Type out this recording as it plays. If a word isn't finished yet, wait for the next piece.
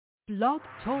Blog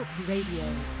Talk Radio.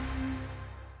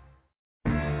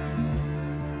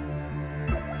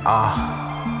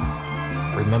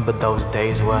 Remember those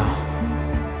days where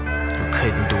you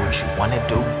couldn't do what you wanted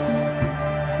to do?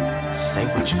 Say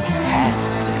what you had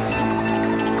to say,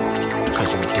 because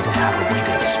you didn't have a way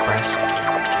to express.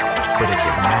 But is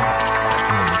it now?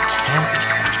 I mean, it can't be.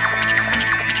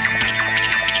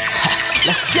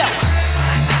 Let's go!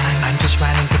 I'm just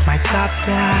riding with my top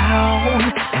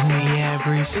down, and the air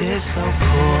breeze is so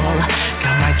cool.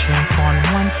 Got my drink on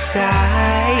one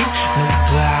side,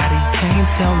 nobody can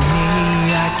tell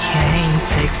me I can't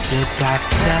take sip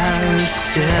after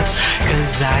sip,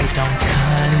 'cause I don't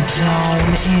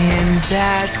condone in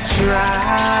that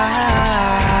drive.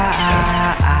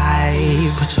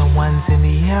 Put your ones in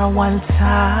the air one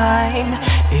time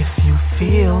if you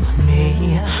feel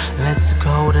me. Let's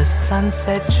go to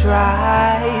Sunset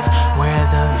Drive, where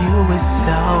the view is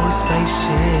so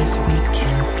spacious we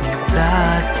can see the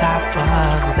top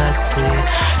of the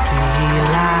city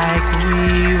like we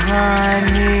run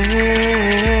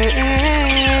it.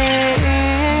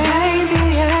 Maybe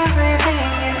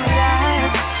everything is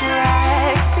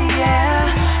abstract, yeah.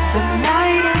 The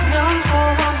night is young, so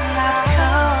I'm not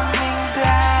coming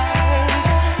back.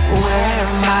 Where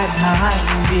my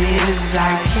mind is,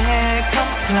 I can't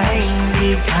complain,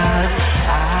 because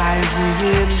I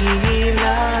really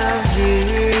love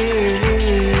it.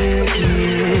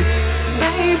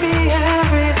 Baby,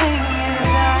 everything is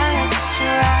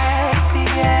abstract,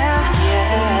 yeah.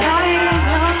 The night is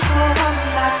young, so I'm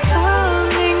not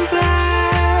coming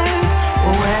back.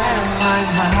 Where my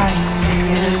mind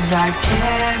is, I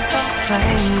can't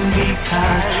complain,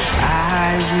 because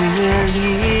I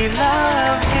really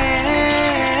love it.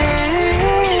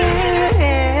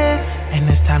 And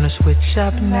it's time to switch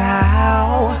up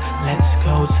now. Let's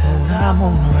go to the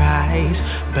moonrise.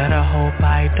 Better hope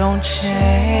I don't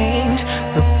change.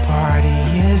 The party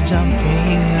is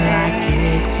jumping like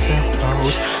it's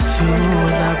supposed to.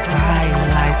 The bright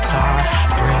lights are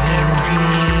bringing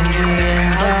in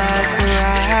the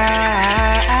crowd.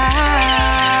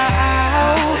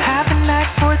 Have a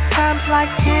night for times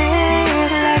like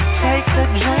this. Let's take a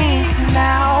drink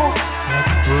now.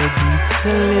 Let's boogie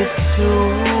till it's two.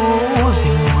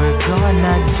 Then we're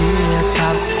gonna dip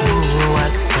out to a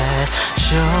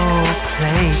special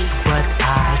place, but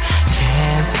I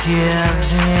can't give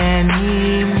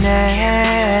any name.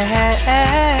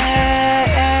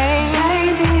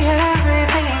 Maybe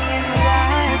everything is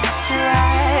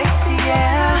abstract,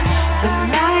 yeah. The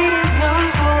night is young,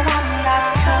 so I'm not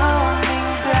coming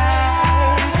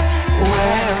back.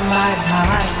 Where my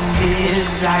mind is,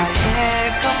 I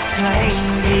can't complain,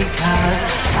 because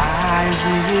I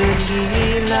really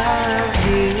love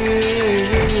it.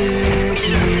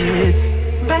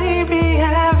 Baby,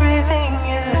 everything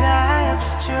is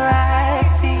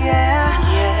abstract, yeah.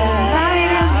 The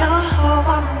night is young, so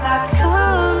I'm not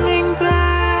coming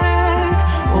back.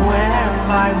 Where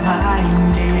my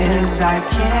mind is, I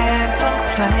can't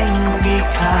complain,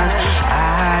 because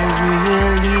I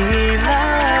really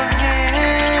love it.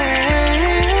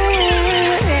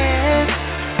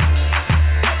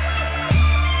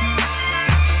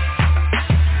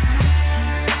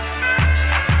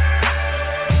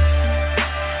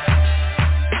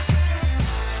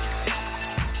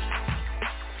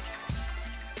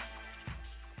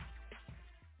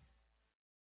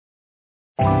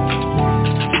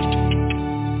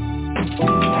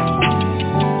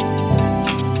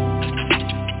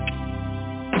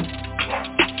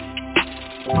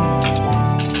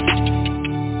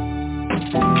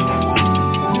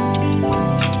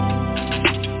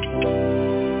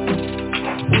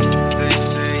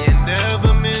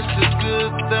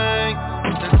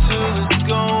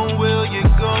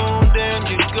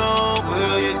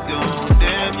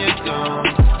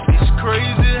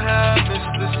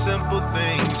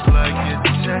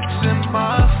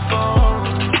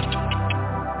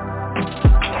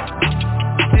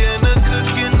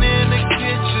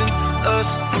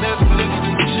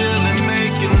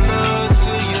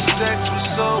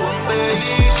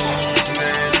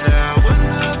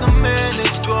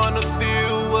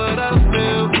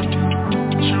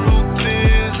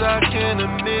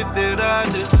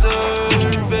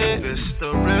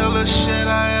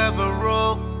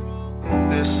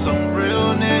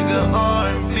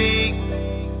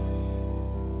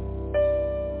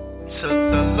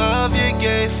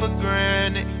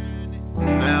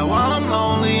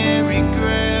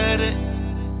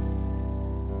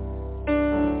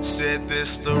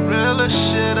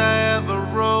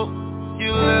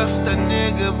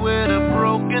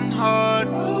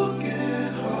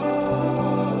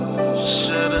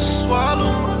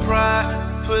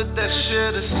 put that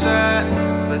shit aside.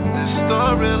 But this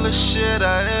the realest shit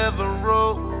I ever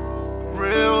wrote.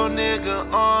 Real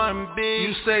nigga R&B.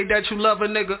 You say that you love a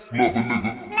nigga.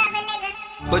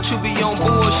 But you be on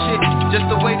bullshit, just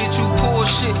the way that you pull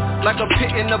shit, like a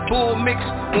pit in a bull mix.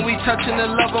 When we touchin' the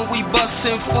love and we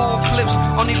bustin' full clips,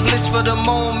 only blitz for the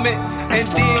moment, and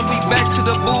then we back to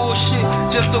the bullshit.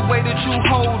 Just the way that you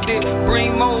hold it,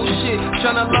 bring more shit,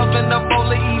 tryna love in a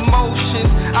bowl of emotions.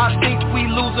 I think we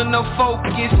losing the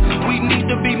focus, we need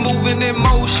to be moving in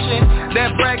motion.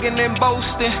 That bragging and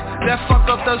boasting, that fuck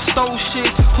up the stove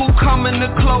shit. Who coming the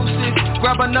closest?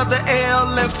 Grab another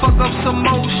L and fuck up some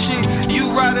more shit.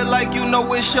 You ride it like you know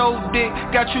it's your dick,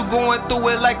 got you going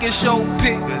through it like it's your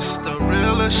pick. This the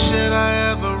realest shit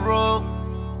I ever wrote.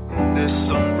 This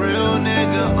some real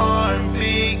nigga R&B.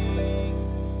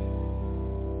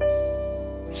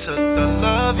 Took the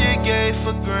love you gave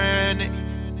for granted.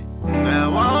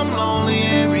 Now I'm lonely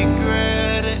and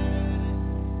regret it.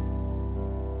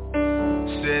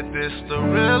 Said this the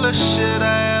realest shit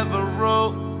I ever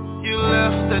wrote. You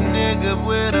left a nigga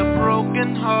with a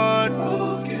broken heart.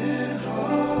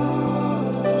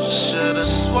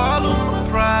 Should've swallowed my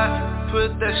pride, put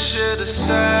that shit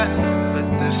aside. But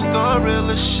this the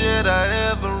realest shit I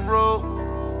ever wrote.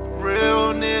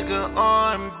 Real nigga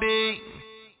R&B.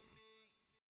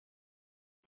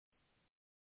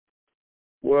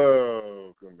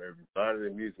 Welcome everybody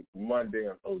to Music Monday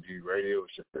on OG Radio.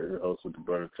 It's your favorite host with the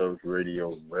Brother Toast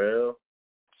Radio, Well.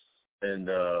 And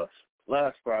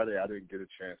last Friday I didn't get a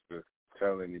chance to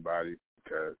tell anybody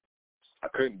because I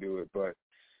couldn't do it, but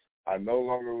I no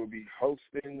longer will be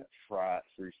hosting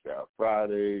Freestyle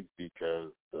Fridays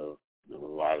because of a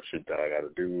lot of shit that I got to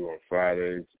do on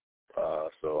Fridays.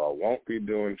 So I won't be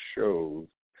doing shows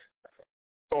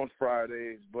on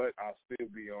Fridays, but I'll still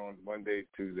be on Mondays,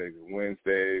 Tuesdays, and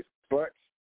Wednesdays. But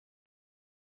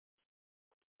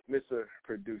Mr.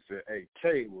 Producer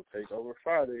AK will take over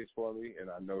Fridays for me, and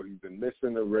I know he's been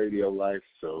missing the radio life,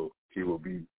 so he will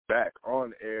be back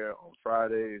on air on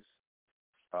Fridays.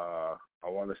 I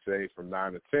want to say from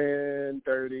 9 to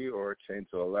 10:30 or 10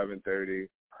 to 11:30.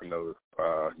 I know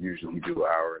usually we do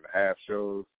hour-and-a-half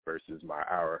shows versus my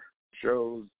hour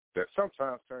shows that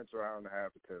sometimes turn to an hour and a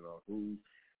half depending on who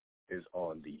is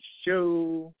on the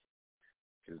show,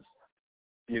 because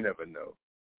you never know.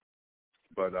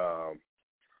 But I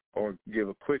want to give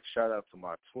a quick shout-out to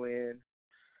my twin.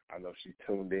 I know she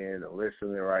tuned in and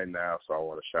listening right now, so I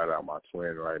want to shout out my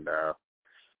twin right now.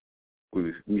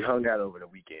 We hung out over the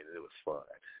weekend, and it was fun.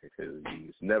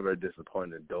 It's never a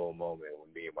disappointing, dull moment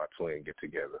when me and my twin get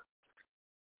together.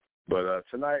 But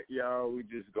tonight, y'all, we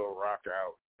just go rock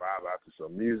out, vibe out to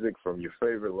some music from your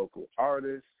favorite local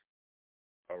artists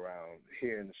around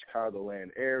here in the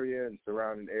Chicagoland area and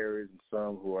surrounding areas, and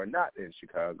some who are not in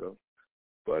Chicago.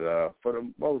 But for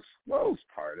the most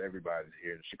part, everybody's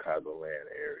here in the Chicagoland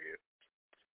area.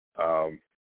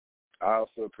 I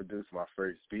also produced my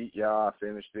first beat, y'all. I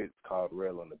finished it. It's called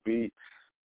Rail on the Beat.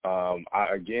 I'm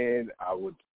trying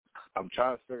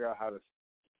to figure out how to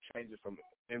change it from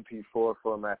MP4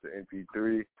 format to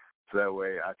MP3 so that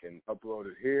way I can upload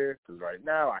it here, because right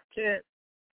now I can't.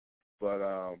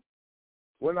 But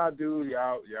when I do,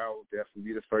 y'all will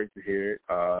definitely be the first to hear it.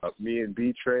 Me and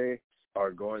B-Trey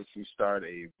are going to start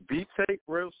a beat tape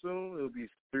real soon. It'll be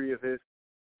 3 of his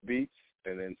beats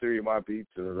and then 3 of my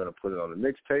beats, and we're going to put it on the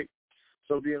mixtape.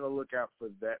 So be on the lookout for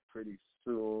that pretty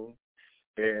soon.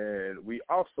 And we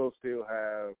also still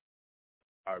have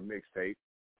our mixtape,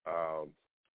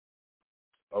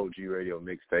 OG Radio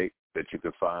mixtape, that you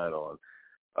can find on,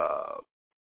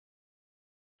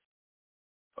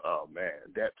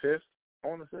 Dat Piff, I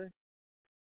want to say.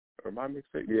 Or my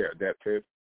mixtape? Yeah, Dat Piff.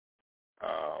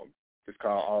 It's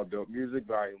called All Dope Music,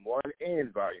 Volume 1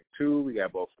 and Volume 2. We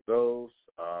got both of those.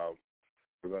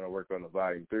 We're going to work on the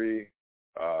Volume 3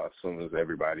 as soon as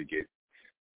everybody gets,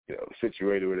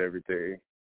 situated with everything.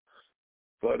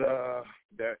 But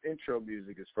that intro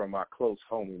music is from my close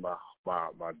homie, my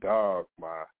dog,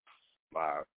 my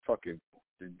fucking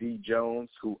D Jones,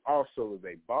 who also is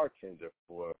a bartender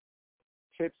for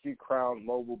Tipsy Crown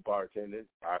Mobile Bartending.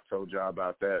 I told y'all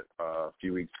about that a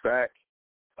few weeks back.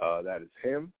 That is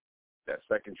him. That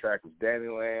second track is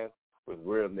Dannyland with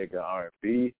Real Nigga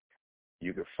R&B.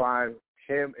 You can find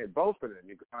him and both of them.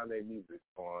 You can find their music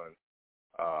on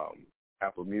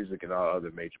Apple Music and all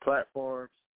other major platforms.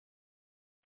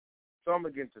 So I'm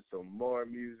going to get into some more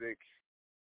music.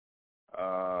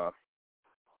 I'm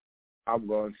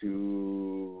going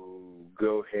to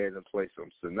go ahead and play some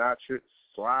Sinatra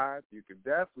Slide. You can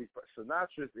definitely,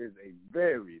 Sinatra is a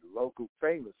very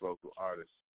famous local artist,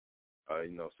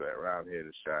 around here in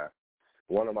the Chi.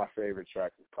 One of my favorite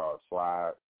tracks is called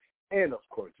Slide. And, of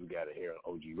course, we got it here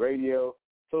on OG Radio.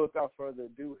 So without further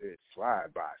ado, it's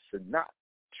Slide by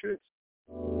Sinatra.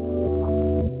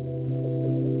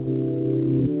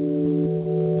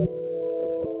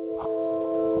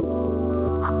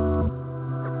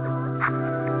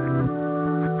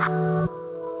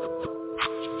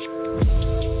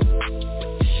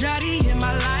 Shawty in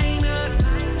my lineup,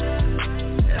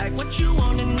 like what you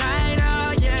want tonight,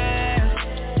 oh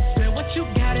yeah. Said what you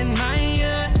got in mind,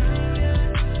 yeah.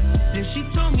 Then she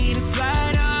told me to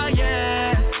slide, oh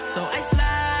yeah. So I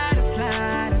slide,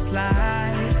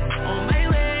 on my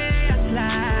way, I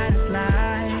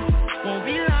slide, won't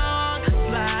be long, I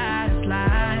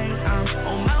slide, I'm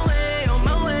on my way.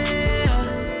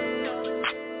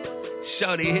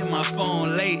 Shawty hit my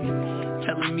phone late,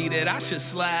 telling me that I should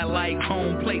slide like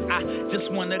home plate. I just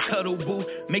wanna cuddle, boo,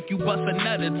 make you bust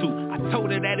another two. I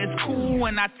told her that it's cool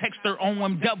when I text her on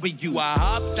MW. I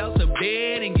hopped out the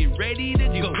bed and get ready to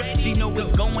go. She know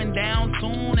it's going down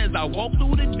soon as I walk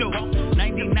through the door.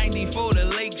 1994 to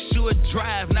Lakeshore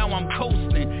Drive, now I'm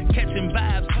coasting, catching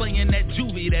vibes, playing that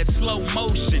juvie, that slow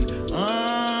motion.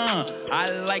 I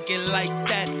like it like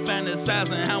that,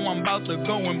 fantasizing how I'm about to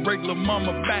go and break lil'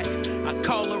 mama back. I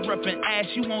call her up and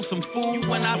ask, you want some food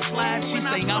when I slide? She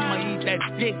say, I'ma eat that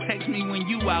dick, text me when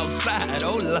you outside.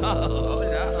 Oh Lord,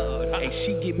 hey,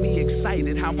 she get me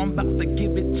excited, how I'm about to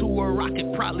give it to her, I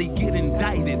could probably get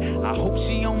indicted. I hope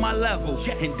she on my level,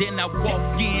 and then I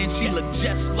walk in, she look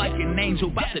just like an angel,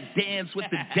 about to dance with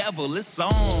the devil, it's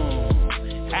on.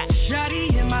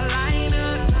 Shawty in my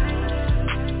lineup,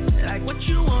 like what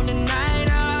you want tonight,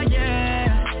 oh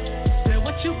yeah. Said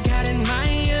what you got in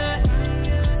mind, yeah.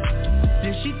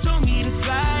 Then she told me to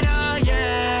slide, oh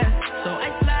yeah. So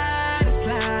I slide,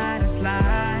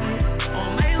 on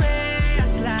my way, I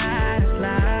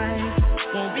slide,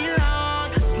 won't be long,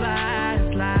 I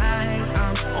slide,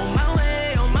 I'm on my way.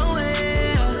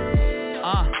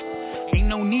 Ain't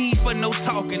no need for no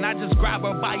talking, I just grab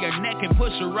her by her neck and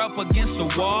push her up against the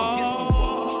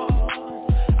wall.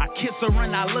 Kiss her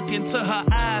and I look into her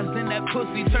eyes, then that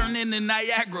pussy turn into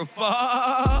Niagara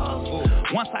Falls.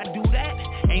 Once I do that,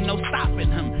 ain't no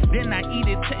stopping him. Then I eat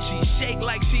it till she shake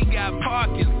like she got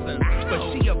Parkinson's.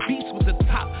 But she a beast with the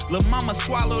top. Lil' mama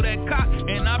swallow that cock,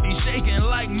 and I be shaking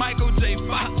like Michael J.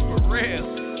 Fox for real.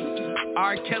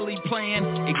 R. Kelly playing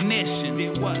Ignition.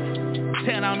 Did what?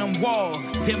 Tear down them walls,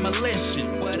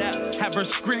 demolition. What else? Have her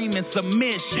scream in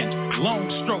submission. Long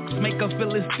strokes make her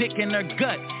feel his dick in her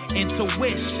gut.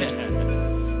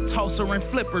 Intuition. Toss her and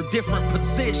flip her different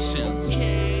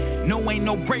positions. No, ain't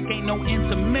no break, ain't no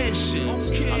intermission.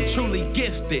 I'm truly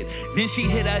gifted. Then she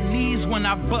hit her knees when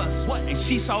I bust. And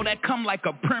she saw that come like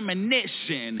a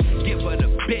premonition. Give her the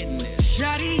business.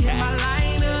 Shawty in my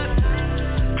lineup,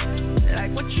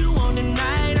 like what you want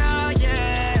tonight, oh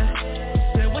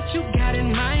yeah. Said what you got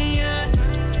in mind, yeah.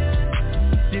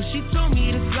 Then she told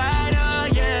me to slide, oh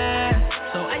yeah.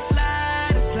 So I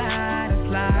slide,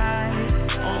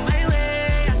 on my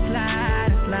way, I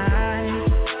slide,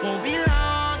 won't be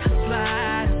long, I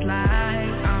slide,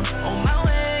 I'm on my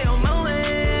way.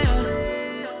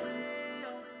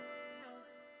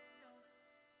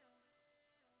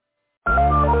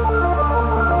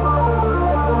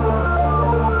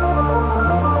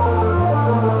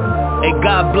 Hey,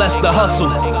 God bless the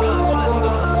hustle,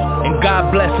 and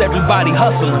God bless everybody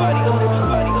hustling.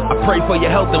 I pray for your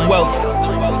health and wealth,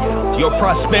 your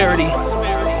prosperity,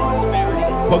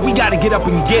 but we gotta get up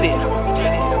and get it.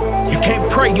 You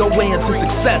can't pray your way into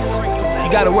success,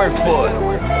 you gotta work for it.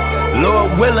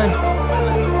 Lord willing,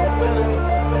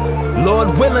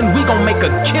 we gon' make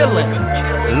a killing.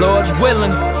 Lord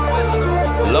willing,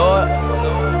 Lord,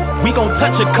 we gon'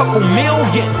 touch a couple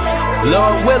million.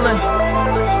 Lord willing,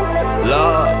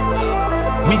 Lord,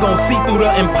 we gon' see through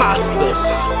the imposters.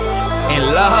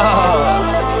 And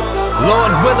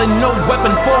Lord willing, no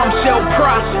weapon formed shall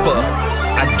prosper.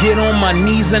 I get on my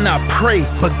knees and I pray,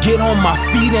 but get on my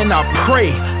feet and I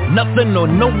pray. Nothing or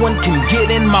no one can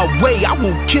get in my way. I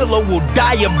will kill or will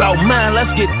die about mine.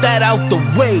 Let's get that out the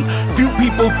way. Few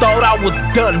people thought I was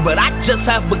done, but I just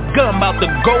have begun. About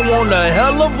to go on a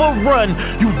hell of a run.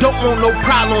 You don't want no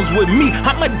problems with me,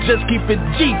 I'ma just keep it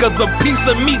G, cause a piece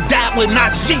of me died with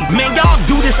not G. Man, y'all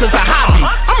do this as a hobby.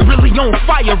 I'm really on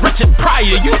fire, Richard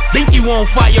Pryor. You think you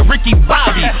on fire, Ricky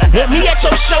Bobby. Want me at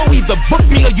your show, either book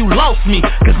me or you lost me,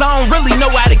 cause I don't really know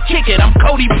how to kick it. I'm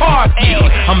Cody Parkfield,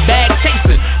 I'm bad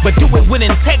chasing, but do it with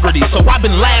integrity. So I've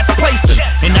been last placing,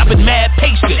 and I've been mad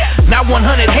patient. Now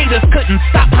 100 haters couldn't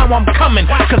stop how I'm coming.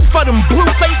 Cause for them blue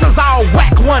faces, I'll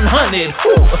whack 100.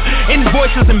 Ooh.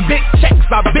 Invoices and big checks,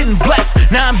 I've been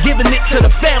blessed. Now I'm giving it to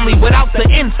the family without the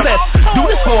incest. Do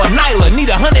this for a Nyla, need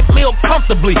 100 mil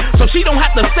comfortably, so she don't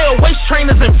have to sell waist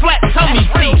trainers and flat tummy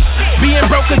seats. Being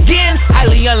broke again,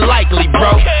 highly unlikely,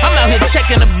 bro. I'm out here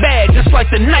checking the bag just like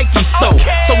the Nike store.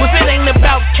 So if it ain't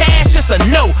about cash, it's a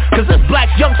no. Cause this black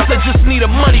youngster just need a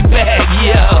money bag,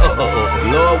 yo.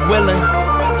 Lord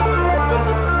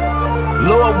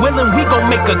willing, we gon'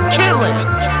 make a killing.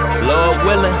 Lord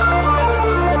willing,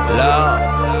 Lord,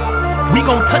 we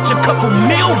gon' touch a couple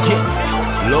million.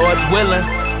 Lord willing,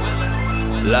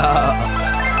 Lord,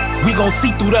 we gon'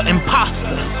 see through the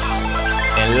imposters.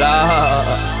 And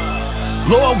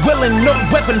Lord willing, no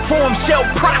weapon form shall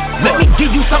prosper. Let me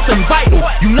give you something vital.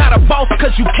 You not a boss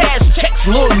cause you cash checks,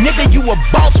 little nigga. You a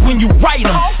boss when you write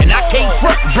them. And I can't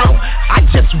front, bro, I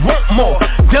just want more.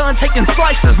 Done taking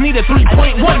slices, need a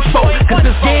 3.14. Cause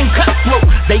this game cutthroat,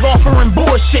 they offering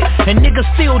bullshit, and niggas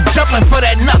still jumping for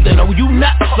that nothing. Oh, you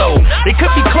nuts, so it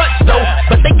could be clutch though,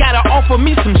 but they gotta offer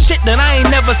me some shit that I ain't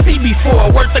never see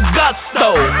before, worth the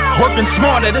gusto. Working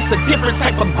smarter, this a different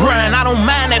type of grind. I don't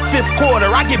mind that fifth quarter,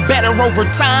 I get better over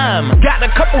time. Got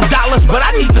a couple dollars, but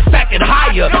I need to stack it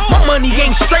higher. My money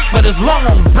ain't straight, but it's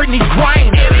long. Brittany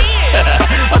Griner.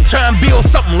 I'm trying to build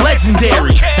something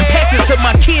legendary and pass it to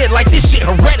my kid like this shit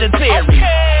hereditary.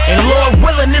 And Lord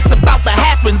willing, it's about to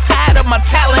happen. Tired of my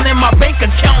talent and my bank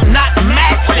account not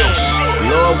matching.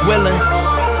 Lord willing,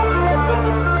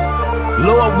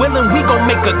 we gon'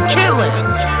 make a killing.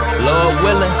 Lord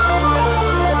willing,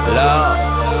 Lord,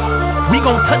 we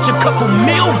gon' touch a couple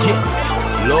million.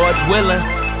 Lord willing,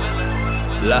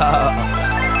 Lord,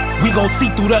 we gon' see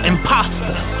through the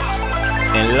imposters.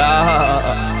 And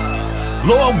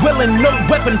Lord willing, no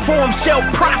weapon form shall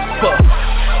prosper.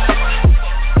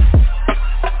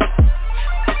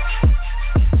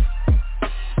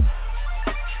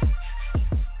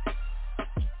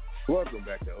 Welcome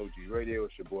back to OG Radio.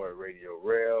 It's your boy Radio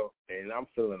Rail, and I'm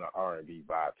feeling an R&B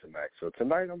vibe tonight. So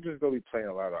tonight I'm just going to be playing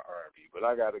a lot of R&B, but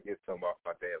I got to get something off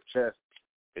my damn chest.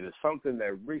 It is something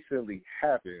that recently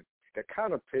happened that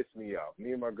kind of pissed me off.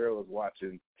 Me and my girl was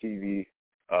watching TV,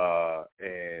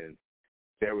 and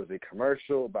there was a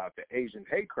commercial about the Asian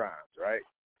hate crimes, right?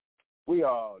 We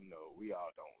all know, we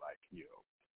all don't like,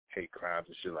 hate crimes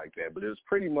and shit like that, but it was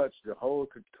pretty much the whole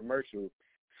commercial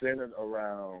centered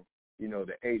around,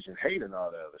 the Asian hate and all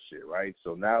that other shit, right?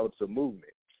 So now it's a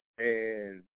movement.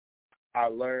 And I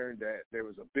learned that there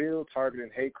was a bill targeting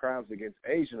hate crimes against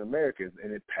Asian Americans,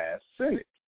 and it passed Senate.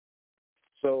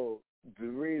 So the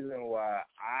reason why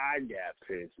I got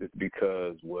pissed is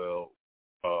because, where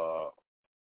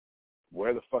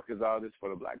the fuck is all this for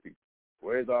the black people?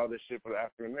 Where's all this shit for the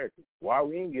African Americans? Why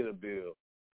we didn't get a bill,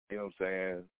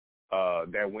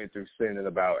 that went through Senate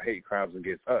about hate crimes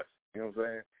against us? You know what I'm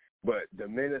saying? But the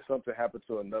minute something happened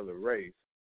to another race,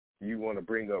 you want to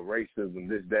bring up racism,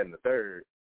 this, that, and the third,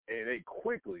 and they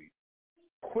quickly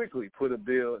put a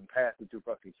bill and pass it through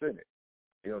fucking Senate.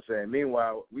 You know what I'm saying?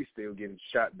 Meanwhile, we still getting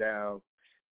shot down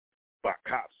by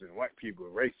cops and white people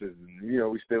and racists,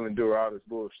 and, we still endure all this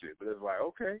bullshit. But it's like,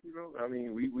 okay,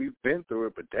 we've been through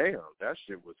it, but damn, that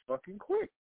shit was fucking quick.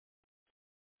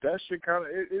 That shit kind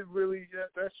of,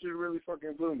 that shit really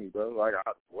fucking blew me, bro. Like,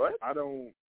 what? I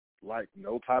don't like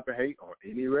no type of hate on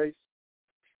any race.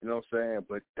 You know what I'm saying?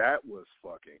 But that was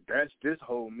this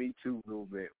whole Me Too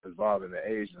movement involving the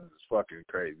Asians is fucking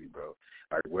crazy, bro.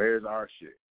 Like, where's our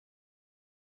shit?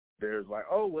 There's like,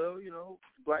 oh, well,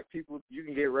 black people, you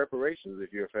can get reparations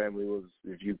if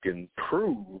if you can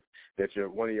prove that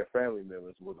one of your family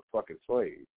members was a fucking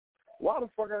slave. Why the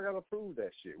fuck I gotta prove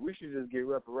that shit? We should just get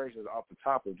reparations off the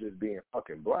top of just being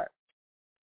fucking black.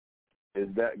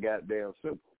 It's that goddamn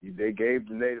simple. They gave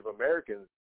the Native Americans,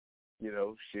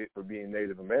 shit for being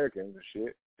Native Americans and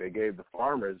shit. They gave the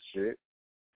farmers shit,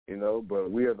 but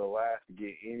we are the last to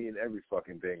get any and every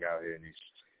fucking thing out here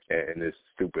in this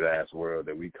stupid ass world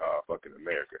that we call fucking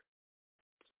America.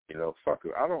 Fuck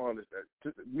it. I don't understand.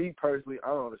 Me personally, I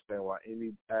don't understand why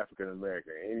any African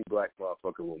American, any black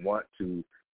motherfucker would want to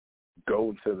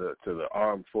go to the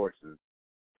armed forces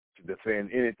to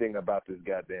defend anything about this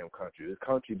goddamn country. This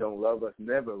country don't love us,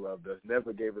 never loved us,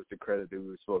 never gave us the credit that we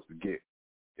were supposed to get.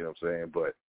 You know what I'm saying?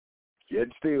 But yet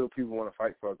still people want to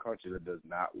fight for a country that does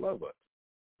not love us.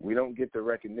 We don't get the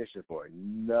recognition for it.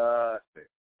 Nothing.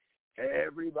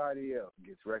 Everybody else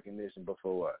gets recognition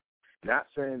before us. Not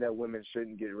saying that women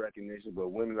shouldn't get recognition, but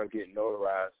women are getting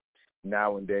notarized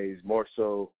nowadays more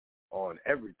so on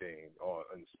everything,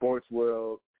 in the sports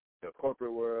world, the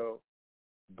corporate world,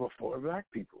 before black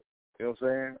people. You know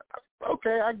what I'm saying?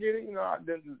 Okay, I get it. You know, I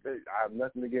have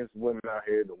nothing against women out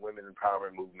here, the women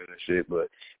empowerment movement and shit, but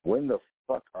when the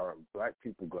fuck are black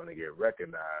people going to get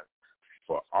recognized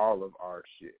for all of our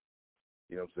shit?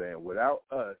 You know what I'm saying? Without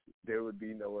us, there would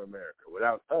be no America.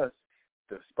 Without us,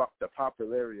 the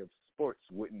popularity of sports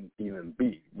wouldn't even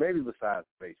be. Maybe besides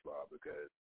baseball, because,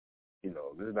 you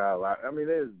know, there's not a lot. I mean,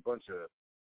 there's a bunch of,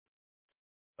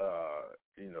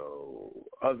 you know,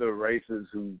 other races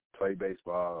who play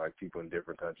baseball, like people in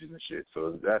different countries and shit.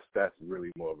 So that's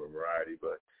really more of a variety.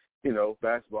 But, you know,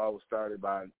 basketball was started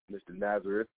by Mr.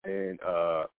 Nazareth, and it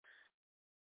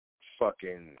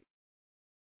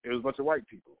was a bunch of white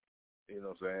people. You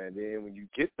know what I'm saying? Then when you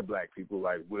get the black people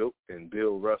like Wilt and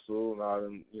Bill Russell and all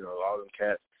them, you know, all them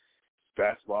cats,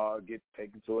 basketball gets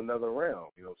taken to another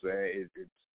realm. You know what I'm saying?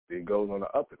 It goes on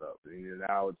the up and up. And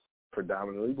now it's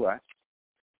predominantly black,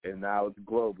 and now it's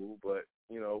global. But,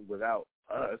 you know, without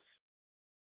us,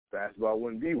 basketball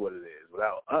wouldn't be what it is.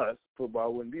 Without us,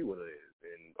 football wouldn't be what it is.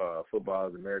 And football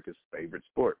is America's favorite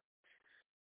sport.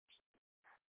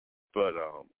 But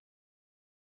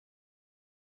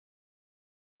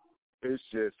it's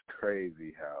just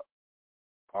crazy how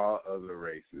all other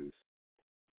races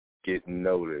get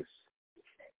noticed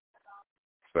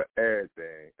for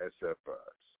everything except for us.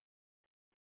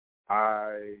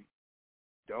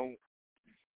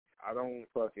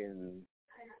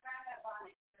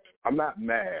 I'm not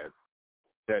mad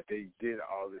that they did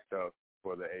all this stuff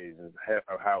for the Asians.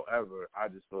 However, I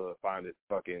just find it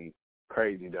fucking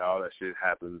crazy that all that shit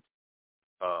happens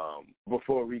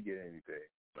before we get anything.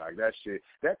 Like that shit,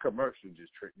 that commercial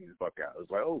just tricked me the fuck out. It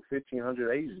was like,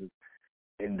 1,500 Asians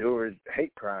endured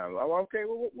hate crime. Oh, okay,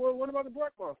 well, what about the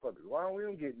black motherfuckers? Why don't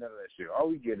we get none of that shit? All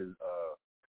we get is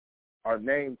our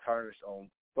name tarnished on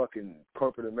fucking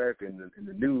corporate America in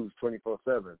the news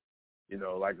 24/7. You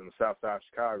know, like in the South Side of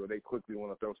Chicago, they quickly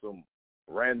want to throw some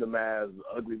random ass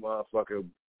ugly motherfucker,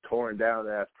 torn down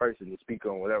ass person to speak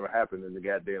on whatever happened in the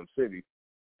goddamn city.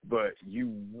 But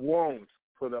you won't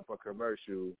put up a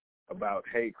commercial about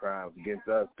hate crimes against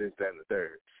us, this, that, and the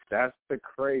third. That's the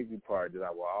crazy part that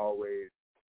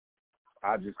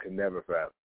I just can never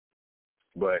fathom.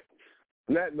 But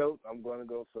on that note, I'm going to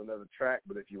go to another track,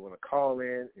 but if you want to call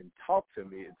in and talk to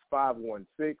me, it's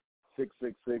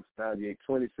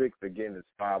 516-666-9826. Again, it's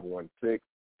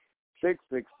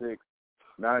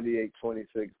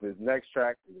 516-666-9826. This next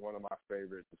track is one of my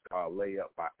favorites. It's called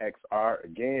Layup by XR.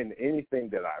 Again, anything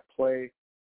that I play,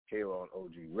 Halo on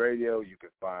OG Radio, you can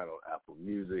find on Apple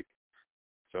Music.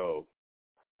 So,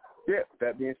 yeah, with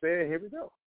that being said, here we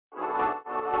go.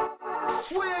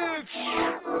 Switch!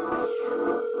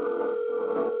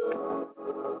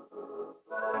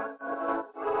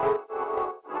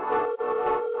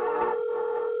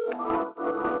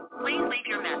 Please leave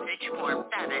your message for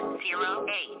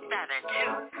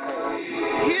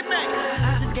 70872. Hit me! I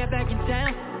just got back in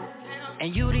town,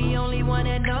 and you the only one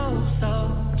that knows,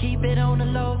 so keep it on the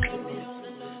low.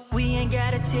 We ain't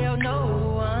gotta tell no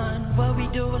one what we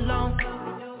do alone.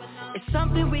 It's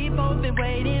something we both been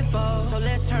waiting for, so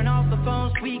let's turn off the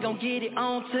phones. We gon' get it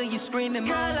on till you screaming.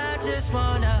 Girl, I just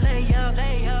wanna lay up,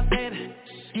 baby.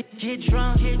 Get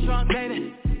drunk, baby.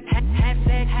 Have sex,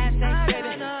 baby.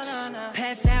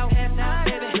 Pass out, baby.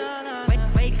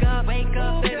 Wake up, baby.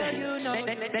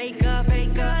 Wake up,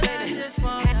 baby. Have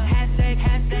sex, baby.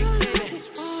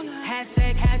 Have sex,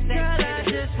 baby. Girl, I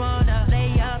just wanna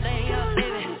lay up, baby.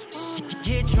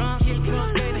 Get drunk, baby.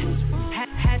 Have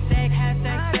sex,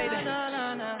 baby.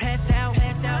 Pass out,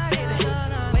 baby.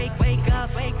 Wake up,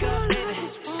 baby.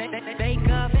 Wake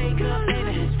up, baby.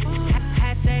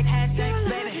 Have sex, baby.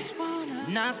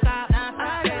 Non-stop,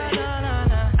 baby.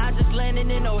 I just landed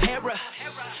in O'Hara.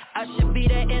 I should be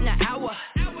there in an hour.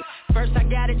 First I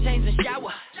gotta change the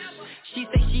shower. She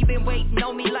say she been waiting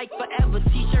on me like forever.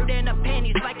 T-shirt and her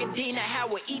panties like a Dina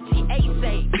Howard. ETA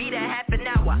say, be there half an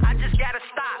hour. I just gotta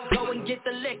stop, go and get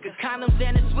the liquor. Condoms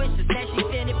and the switches, now she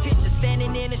sending pictures.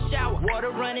 Standing in the shower,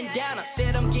 water running down her.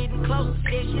 Said I'm getting closer,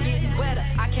 said she getting wetter.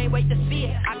 I can't wait to see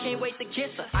it, I can't wait to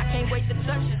kiss her. I can't wait to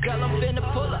touch her, girl, I'm finna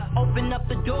pull her. Open up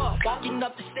the door, walking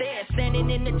up the stairs. Standing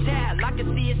in the towel, I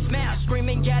can see her smile.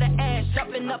 Screaming, got her ass,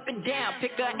 jumping up and down.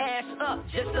 Pick her ass up,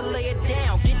 just to lay it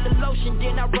down. Get the lotion,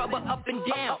 then I rub her up and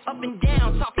down,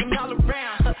 talking all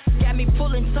around. Got me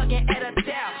pulling, tugging at her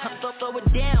towel. Throw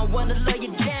it down, wanna lay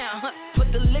it down.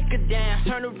 Put the liquor down,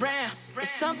 turn around.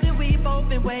 It's something we both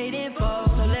been waiting for,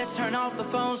 so let's turn off the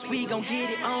phones. We gon' get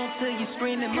it on till you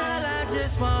screaming. Girl, I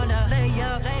just wanna lay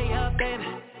up, baby.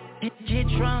 Get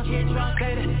drunk, baby.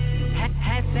 Have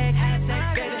sex,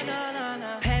 baby.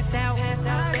 Pass out,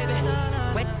 baby.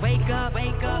 Wake up,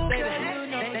 baby.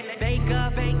 Wake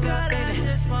up, baby.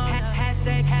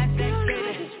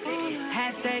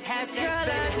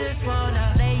 just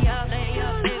wanna lay up, baby.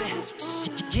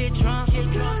 Get drunk,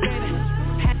 baby.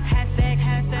 Hashtag,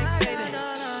 baby.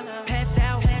 Pass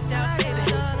out, baby.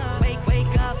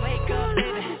 Wake up, baby.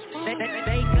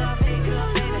 Wake up, baby.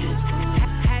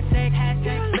 Hashtag,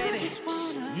 baby.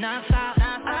 Non-stop,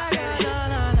 baby.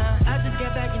 I just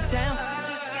got back in town,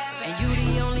 and you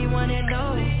the only one that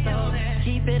knows. So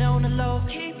keep it on the low.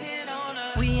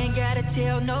 We ain't gotta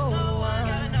tell no one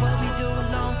what we do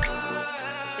alone.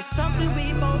 It's something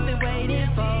we both been waiting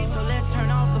for. So let's turn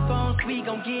off the phones. We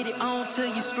gon' get it on till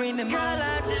you screaming, girl,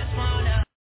 I just wanna.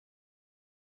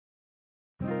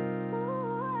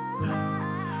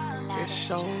 It's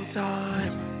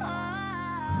showtime.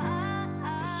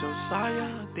 It's Josiah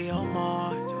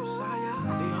Diomar.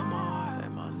 Say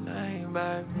my name,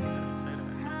 baby.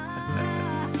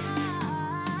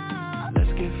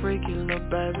 Let's get freaky, little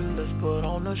baby. Let's put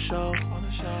on the show.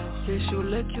 Kiss you,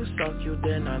 lick you, suck you,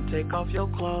 then I take off your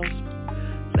clothes.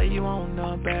 Say you on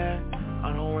the bed,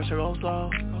 I don't rush or go slow.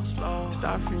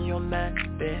 Start from your neck,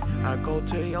 then I go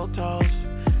to your toes.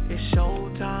 It's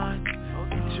showtime,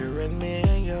 featuring me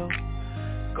and you.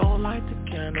 Go light the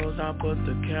candles, I put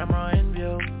the camera in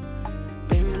view.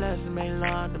 Baby, let's make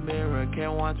love, the mirror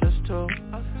can't watch us too.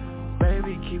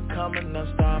 Baby, keep coming, now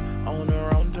stop on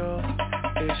her own too.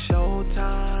 It's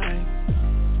showtime,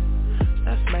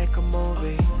 let's make a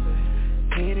movie.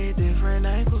 Hit it different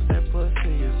angles, that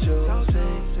pussy is juicy.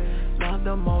 Love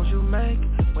the moves you make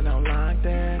when I'm like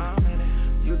that.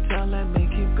 You telling me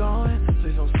keep going,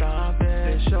 please don't stop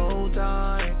it. It's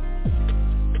showtime,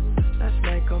 let's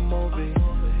make a movie.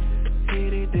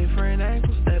 Hit it different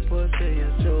angles, that pussy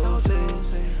is juicy.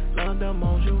 Love the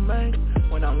moves you make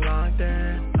when I'm like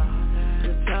that.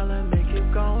 You telling me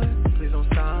keep going, please don't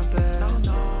stop it.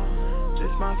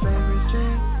 This my favorite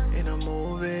scene in a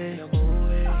movie.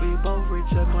 We both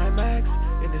reach a climax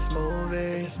in this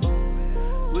movie.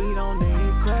 We don't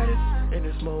need credits in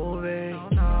this movie.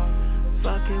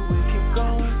 Fuck it, we keep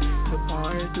going to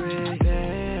part 3.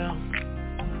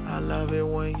 Damn, I love it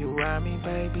when you ride me,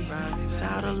 baby.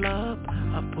 Saddle up,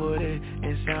 I put it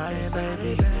inside it,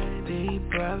 baby. Deep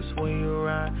breaths when you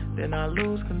ride, then I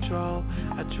lose control.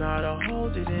 I try to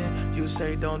hold it in, you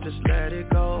say don't just let it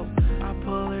go. I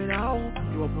pull it out,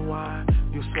 you open wide,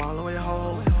 you swallow it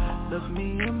whole. Look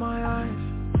me in my eyes,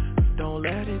 don't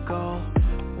let it go.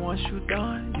 Once you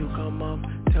done, you come up,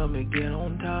 tell me get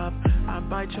on top. I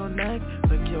bite your neck,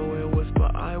 lick your ear, whisper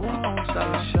I won't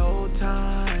stop. It's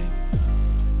showtime,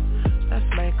 let's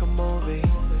make a movie.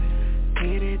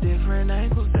 Hit it different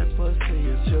angles, that pussy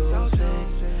is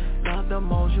juicy. Love the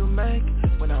moves you make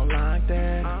when I'm like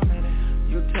that.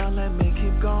 You telling me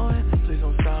keep going, please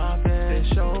don't stop it. It's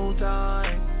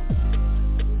showtime,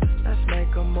 let's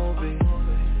make a movie.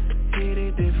 Hit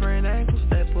it different angles,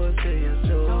 that pussy is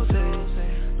juicy.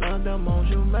 Love the moves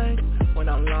you make when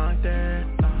I'm like that.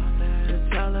 You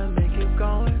telling me keep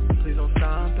going, please don't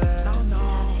stop it.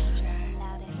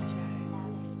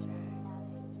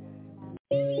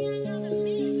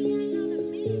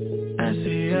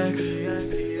 SEX, yeah.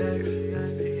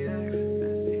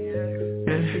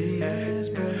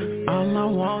 All I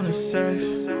want is sex.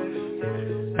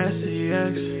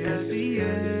 SEX, yeah.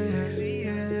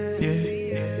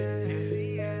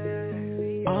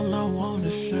 All I want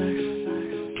is sex.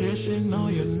 Kissing on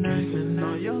your neck,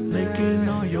 licking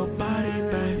on your body,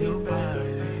 baby.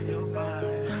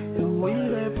 Ooh, we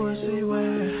that pussy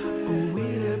wet.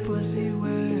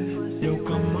 You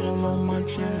come all on my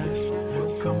chest.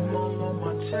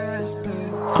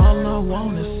 All I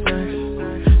want is sex,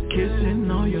 kissing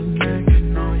on your neck,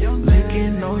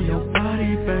 licking on your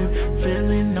body, babe,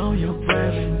 feeling on your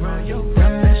breath.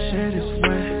 Damn, that shit is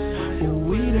wet. Ooh,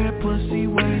 we that pussy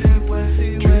wet,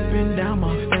 dripping down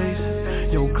my face.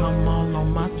 Yo, come all on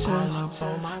my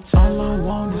chest. All I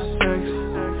want is sex,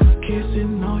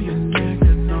 kissing on your neck,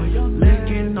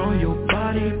 licking on your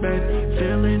body, babe,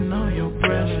 feeling on your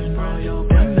breath.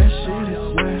 Damn, that shit is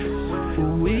wet.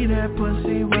 Ooh, we that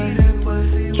pussy wet,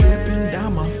 dripping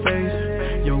down my face.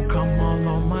 Yo, come all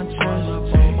on my chest.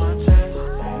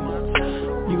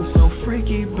 You so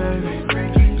freaky, baby.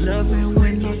 Love it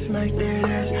when you smack that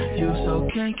ass. You so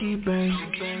kinky, baby.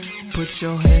 Put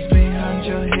your hands behind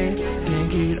your head, then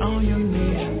get on your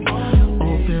knees.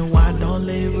 Open wide, don't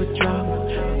leave a drop.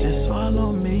 Just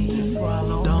swallow me.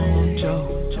 Don't joke.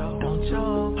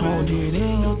 Hold it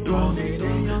in your throat.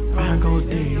 I go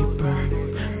deeper,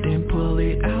 then pull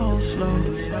it out slow.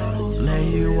 Lay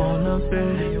you on the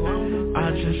bed,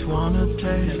 I just wanna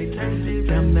taste.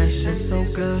 Damn, that shit so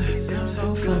good,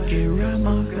 fuck it right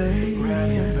my face.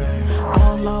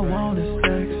 All I want is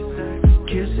sex,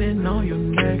 kissing on your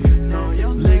neck,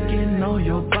 licking on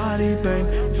your body, babe,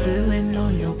 feeling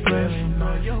on your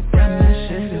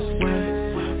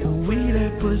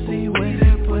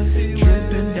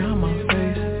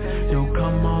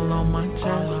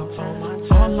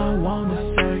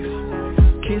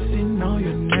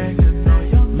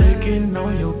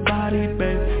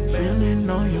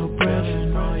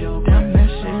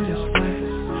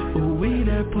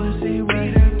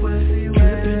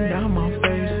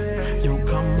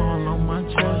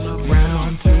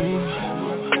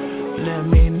let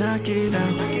me knock it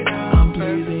out. I'm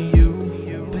pleasing you.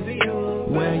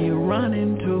 Where you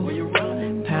running to?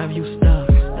 Have you stuck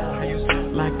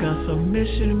like a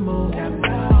submission move? Ain't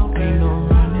no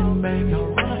running, baby.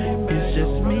 It's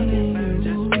just me and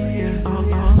you.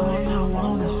 All I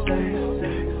wanna say,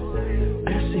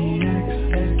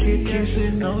 SEX,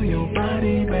 kissing on your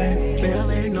body, baby.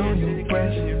 Feeling on your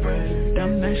breast.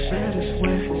 Damn, that shit is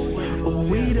wet. Ooh,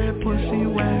 we that pussy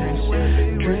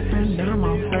wet, dripping down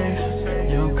my face.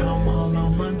 Yo, come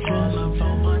on my chest.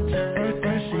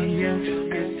 SEX,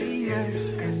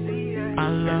 I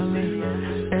love it.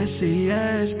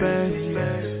 SEX, baby.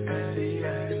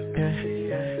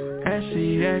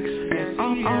 SEX,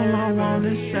 all I want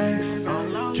is sex,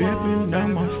 dripping down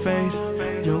my face.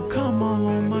 Yo, come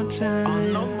on my chest.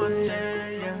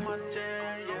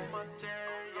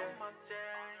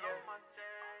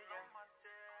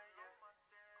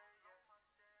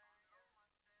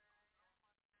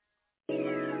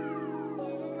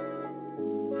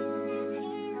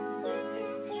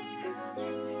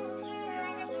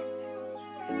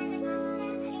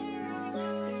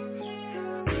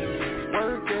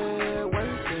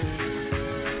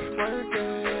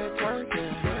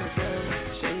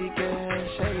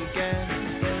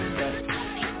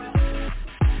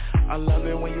 I love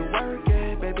it when you work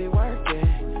it, baby, work it.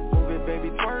 Move it, baby,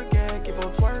 twerk it, keep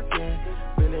on twerking.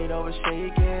 Bend it over,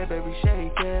 shake it, baby,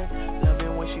 shake it. Love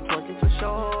it when she twerking for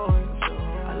sure.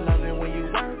 I love it when you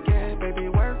work it, baby,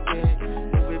 work it.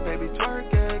 Move it, baby,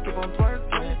 twerk it, keep on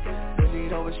twerking. Bend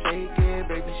it over, shake it,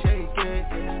 baby, shake it.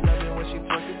 Love it when she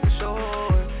twerking for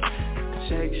sure.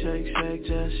 Shake, shake, shake,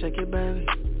 just shake it, baby.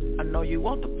 I know you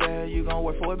want the bed, you gon'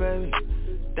 work for it, baby.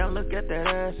 Down, look at that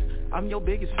ass, I'm your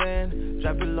biggest fan.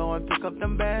 Drop it low and pick up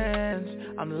them bands.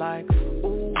 I'm like,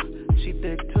 ooh, she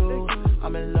thick too.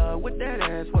 I'm in love with that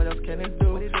ass, what else can it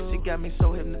do? She got me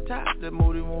so hypnotized, that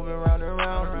booty moving round and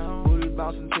round. Booty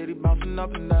bouncing, titty bouncing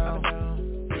up and down.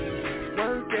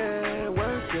 Work it,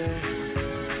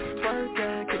 twerk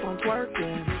it, keep on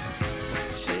twerking.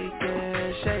 Shake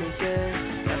it, shake it.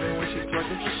 Love it when she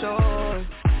twerking for sure.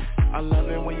 I love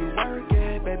it when you work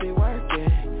it, baby, work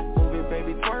it. Move it,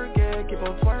 baby, twerk it, keep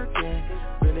on twerking.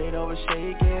 Bend it over,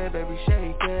 shake it, baby,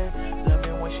 shake it. Love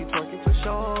it when she twerking for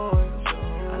sure.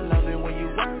 I love it when you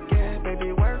work it,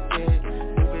 baby, work it.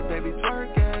 Move it, baby,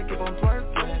 twerk it, keep on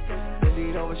twerking. Bend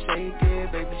it over, shake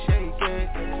it, baby, shake it.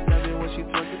 Love it when she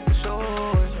twerking for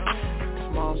sure.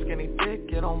 Small, skinny, thick,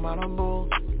 it don't matter, boo.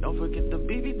 Don't forget the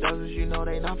BBWs, you know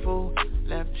they not full.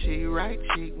 Left cheek, right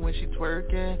cheek when she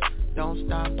twerking. Don't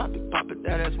stop, pop it,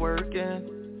 that ass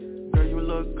working. Girl, you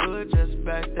look good, just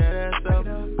back that ass up.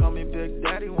 Call me Big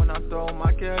Daddy when I throw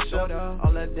my cash up.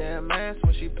 All that damn ass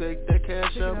when she pick that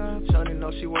cash up. Shawty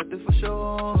know she worth it for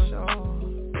sure.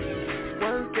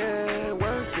 Work it,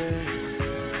 twerk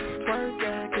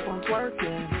it, keep on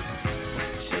twerking.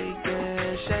 Shake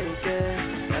it, shake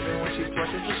it. Love it when she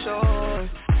twerking for sure.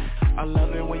 I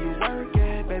love it when you work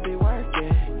it, baby, work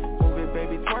it. Move it,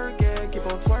 baby, twerk it, keep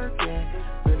on twerking.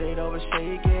 Bend it over,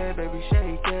 shake it, baby,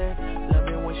 shake it. Love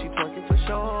it when she twerking for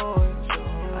sure.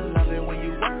 I love it when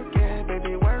you work it,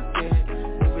 baby, work it.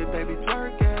 Move it, baby,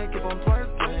 twerk it, keep on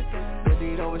twerking. Bend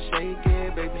it over, shake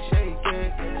it, baby, shake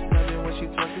it. Love it when she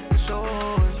twerking for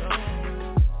sure.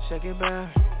 Shake it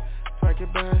back, twerk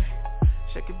it back,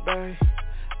 shake it back,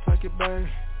 twerk it back.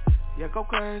 Yeah, go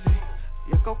crazy,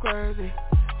 yeah, go crazy.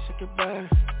 Shake it back,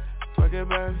 twerk it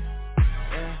back,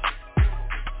 yeah.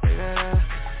 Shake that ass,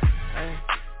 ayy.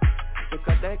 Pick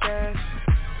up that cash,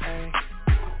 ayy.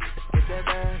 Get that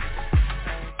bag,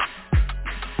 ayy.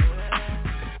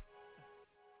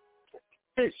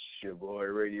 It's your boy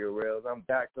Radio Rails. I'm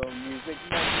back on Music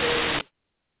Monday.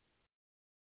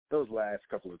 Those last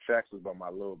couple of tracks was by my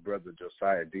little brother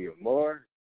Josiah D'Amore,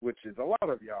 which is a lot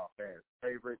of y'all fans'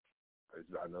 favorite.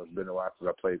 I know it's been a while since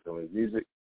I played some of his music.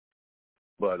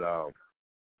 But I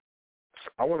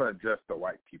want to address the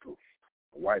white people,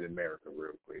 white America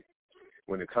real quick,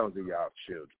 when it comes to y'all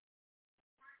children.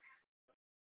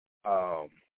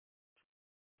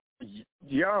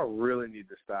 Y'all really need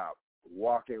to stop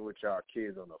walking with y'all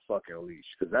kids on a fucking leash,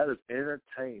 because that is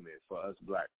entertainment for us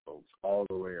black folks all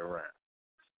the way around.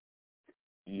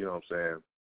 You know what I'm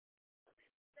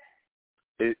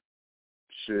saying? It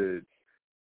should,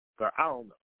 I don't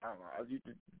know.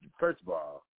 First of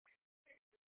all,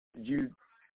 you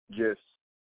just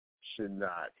should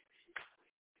not.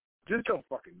 Just don't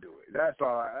fucking do it. That's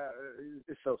all.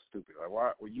 It's so stupid. Like,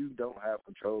 why? When you don't have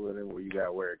control of them, where you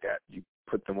gotta wear you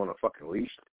put them on a fucking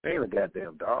leash. They ain't a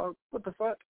goddamn dog. What the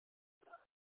fuck?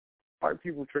 White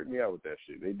people trick me out with that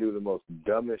shit. They do the most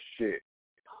dumbest shit,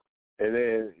 and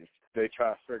then they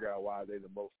try to figure out why they the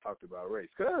most talked about race.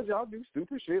 Because y'all do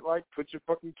stupid shit like put your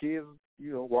fucking kids,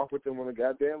 walk with them on a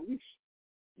goddamn leash.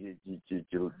 You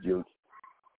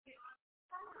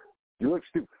look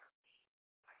stupid.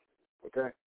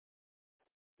 Okay?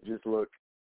 Just look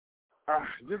dumb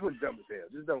as hell.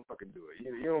 Just don't fucking do it.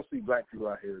 You don't see black people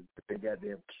out here with their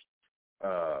goddamn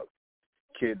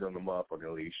kids on the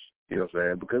motherfucking leash. You know what I'm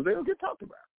saying? Because they don't get talked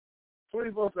about.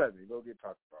 24/7, you don't get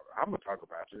talked about. I'm going to talk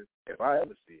about it if I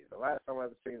ever see it. The last time I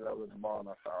ever seen it, I was in the mall and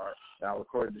I saw it. And I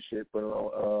recorded the shit, put it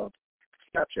on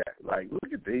Snapchat. Like,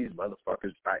 look at these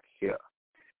motherfuckers back here.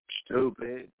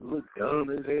 Stupid. Look dumb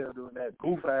as hell doing that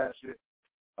goof-ass shit.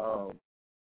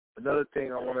 Another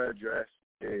thing I want to address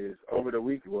is over the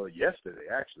week, well, yesterday,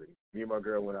 actually, me and my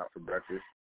girl went out for breakfast,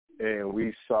 and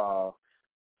we saw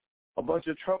a bunch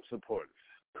of Trump supporters.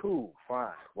 Cool,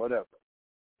 fine, whatever.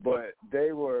 But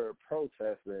they were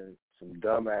protesting some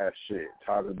dumbass shit,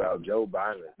 talking about Joe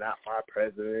Biden is not my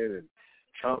president, and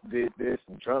Trump did this,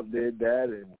 and Trump did that,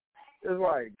 and it's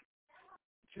like,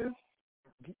 just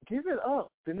give it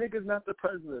up. The nigga's not the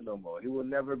president no more. He will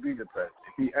never be the president.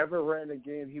 If he ever ran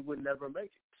again, he would never make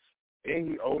it.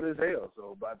 And he old as hell,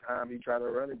 so by the time he try to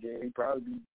run again, he'd probably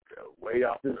be way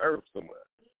off this earth somewhere.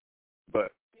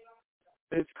 But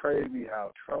it's crazy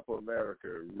how Trump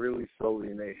America really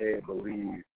solely in their head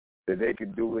believes that they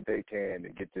can do what they can to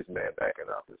get this man back in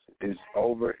office. It's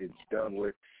over. It's done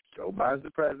with. Joe Biden's the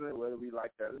president, whether we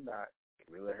like that or not.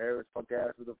 Kamala Harris, fuck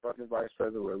ass, is the fucking vice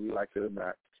president, whether we like it or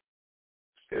not.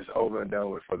 It's over and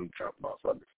done with for them Trump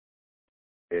motherfuckers.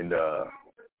 And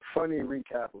funny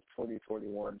recap of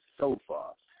 2021 so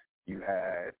far. You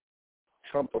had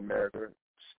Trump America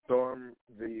storm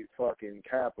the fucking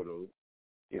Capitol,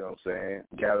 you know what I'm saying,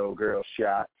 got old girl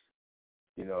shot,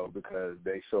 because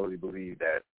they solely believe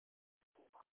that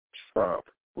Trump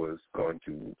was going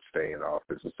to stay in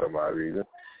office for some odd reason.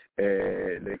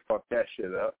 And they fucked that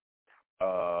shit up.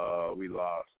 We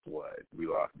lost what? We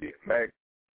lost DMX.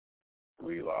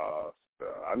 We lost,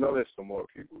 I know there's some more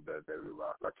people that we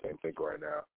lost. I can't think right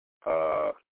now.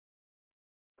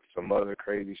 Some other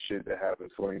crazy shit that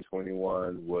happened in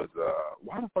 2021 was,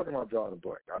 why the fuck am I drawing a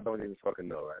blank? I don't even fucking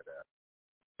know right now.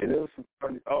 And it was some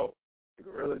funny, the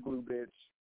Gorilla Glue bitch,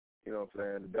 you know what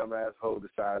I'm saying? The dumbass hoe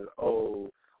decided,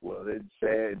 well, it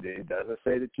doesn't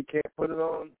say that you can't put it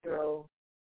on,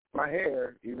 my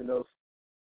hair, even though,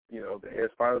 the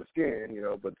hair's part of the skin,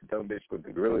 but the dumb bitch put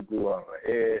the Gorilla Glue on her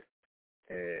head,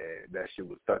 and that shit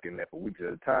was stuck in there for weeks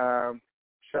at a time.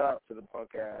 Shout out to the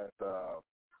punk ass,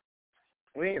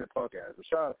 we ain't a punk ass, but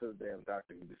shout out to the damn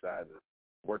doctor who decided to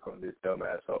work on this dumb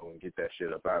asshole and get that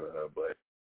shit up out of her. But,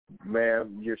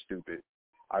 ma'am, you're stupid.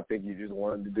 I think you just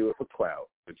wanted to do it for clout,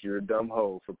 but you're a dumb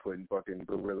hoe for putting fucking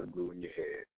Gorilla Glue in your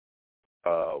head.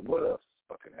 What else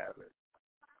fucking happened?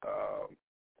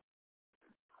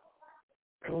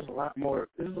 There's a lot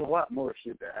more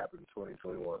shit that happened in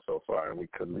 2021 so far, and we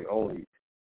only,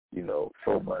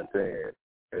 4 months in.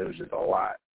 It was just a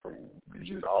lot from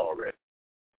just already.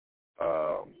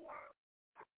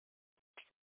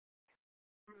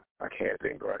 I can't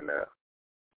think right now.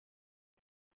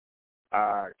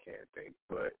 I can't think,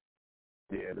 but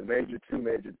yeah, the two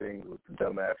major things was the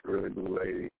dumbass Gorilla Glue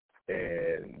lady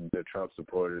and the Trump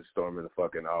supporters storming the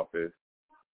fucking office.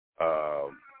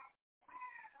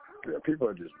 People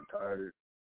are just retarded.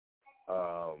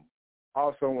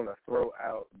 Also want to throw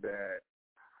out that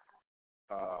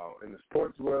in the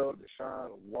sports world, Deshaun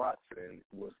Watson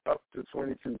was up to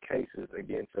 22 cases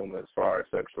against him as far as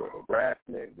sexual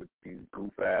harassment with these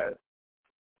goof-ass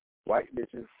white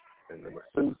bitches and the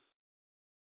masseuse.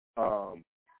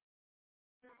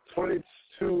 20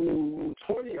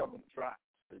 of them dropped.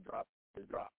 They dropped.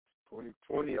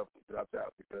 20 of them dropped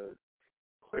out because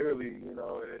clearly,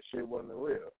 that shit wasn't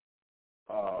real.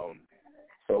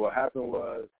 So what happened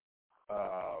was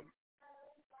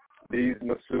these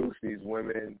masseuses, these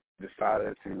women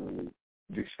decided to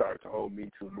start the whole Me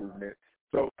Too movement.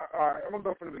 So, all right, I'm going to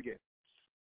go from the beginning.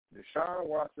 Deshaun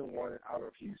Watson wanted out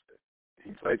of Houston.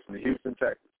 He played for the Houston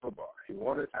Texans football. He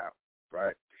wanted out,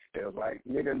 right? It was like,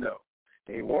 nigga, no.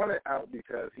 He wanted out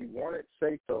because he wanted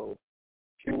Sato.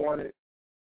 He wanted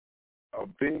a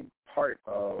big part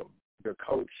of the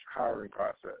coach hiring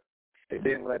process. They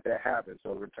didn't let that happen,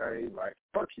 so return, he's like,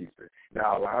 fuck Houston.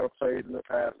 Now, a lot of players in the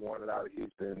past wanted out of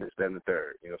Houston, this, that, and the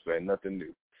third. You know what I'm saying? Nothing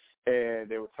new. And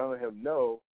they were telling him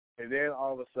no, and then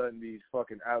all of a sudden these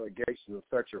fucking allegations of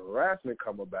sexual harassment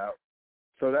come about.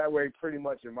 So that way, pretty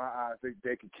much in my eyes,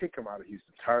 they could kick him out of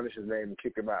Houston, tarnish his name and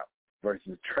kick him out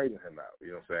versus trading him out.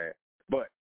 You know what I'm saying? But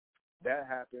that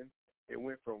happened. It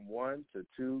went from 1 to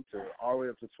 2 to all the way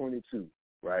up to 22,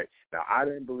 right? Now, I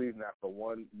didn't believe that for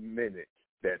 1 minute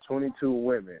that 22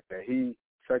 women, that he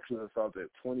sexually assaulted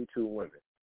 22 women,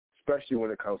 especially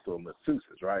when it comes to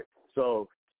masseuses, right? So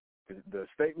the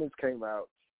statements came out,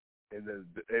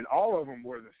 and all of them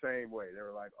were the same way. They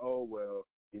were like, oh, well,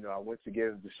 I went to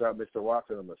give Mr.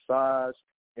 Watson a massage,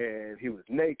 and he was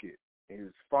naked, and he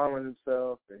was following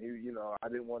himself, and I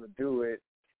didn't want to do it.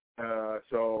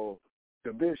 So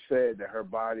the bitch said that her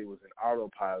body was in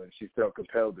autopilot, and she felt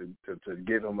compelled to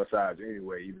give him a massage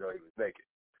anyway, even though he was naked.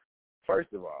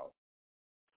 First of all,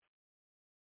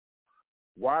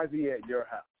 why is he at your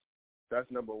house? That's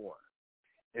number one.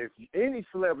 If any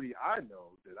celebrity I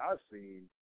know that I've seen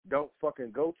don't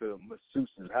fucking go to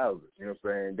masseuses' houses, you know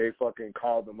what I'm saying? They fucking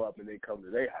call them up and they come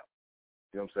to their house.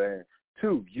 You know what I'm saying?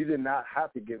 Two, you did not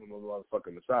have to give them a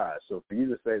motherfucking massage. So for you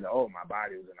to say that, oh, my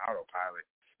body was in autopilot,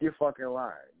 you're fucking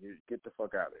lying. You get the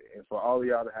fuck out of here. And for all of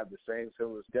y'all to have the same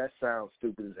symbols, that sounds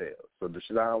stupid as hell. So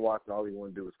Deshaun Watson, all he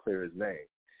want to do is clear his name.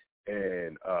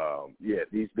 And,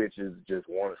 these bitches just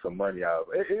wanted some money out of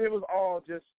it. It was all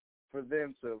just for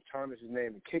them to tarnish his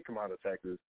name and kick him out of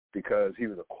Texas because he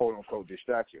was a quote-unquote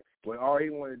distraction, when all he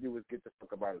wanted to do was get the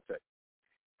fuck up out of Texas.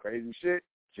 Crazy shit.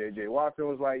 J.J. Watson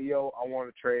was like, yo, I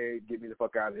want to trade. Get me the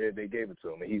fuck out of here. They gave it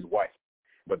to him, and he's white.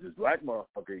 But this black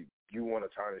motherfucker, you want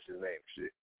to tarnish his name and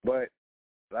shit. But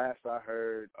last I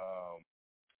heard,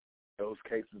 those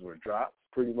cases were dropped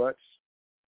pretty much.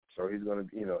 So he's going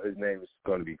to, his name is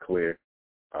going to be clear.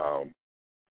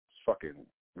 It's fucking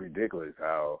ridiculous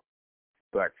how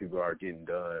black people are getting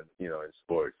done, in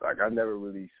sports. Like, I've never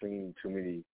really seen too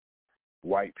many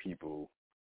white people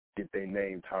get their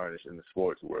name tarnished in the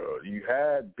sports world. You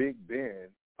had Big Ben,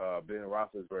 Ben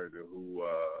Roethlisberger, who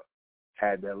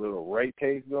had that little rape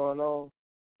case going on,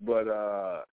 but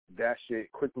that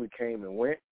shit quickly came and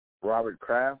went. Robert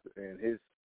Kraft and his,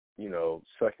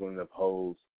 sucking up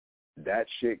hoes, that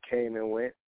shit came and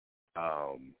went.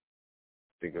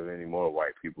 Think of any more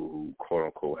white people who, quote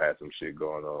unquote, had some shit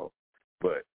going on.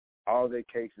 But all their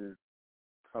cases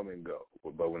come and go.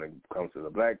 But when it comes to the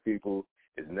black people,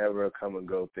 it's never a come and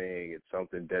go thing. It's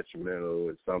something detrimental.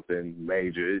 It's something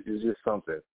major. It's just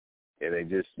something. And they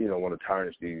just, want to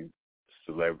tarnish these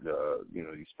celebrity,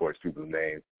 these sports people's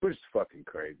names, which is fucking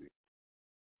crazy.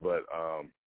 But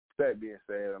that being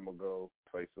said, I'm going to go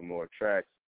play some more tracks.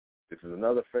 This is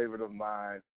another favorite of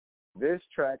mine. This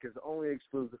track is only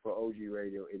exclusive for OG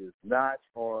Radio. It is not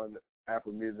on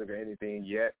Apple Music or anything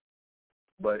yet,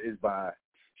 but it's by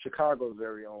Chicago's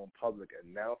very own Public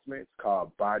Announcement. It's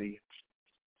called Body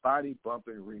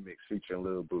Bumpin' Remix featuring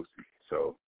Lil Boosie.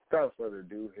 So without further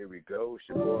ado, here we go. It's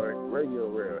your boy, Radio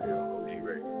Real here on OG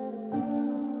Radio.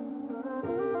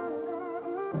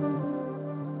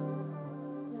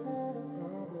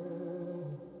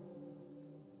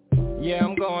 Yeah,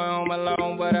 I'm going home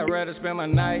alone, but I'd rather spend my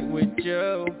night with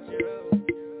you.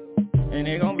 And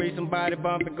there gon' be somebody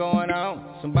bumping going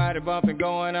on, somebody bumping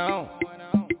going on.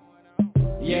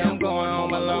 Yeah, I'm going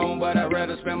home alone, but I'd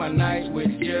rather spend my night with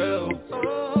you.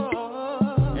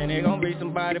 And there gon' be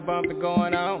somebody bumping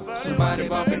going on, somebody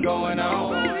bumping going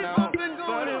on.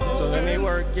 So let me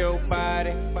work your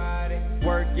body,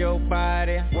 work your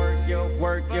body, work your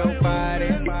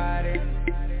body.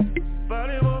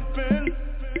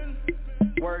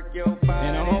 Work your body,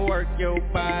 and I'ma work your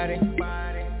body,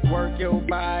 work your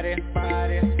body,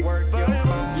 work your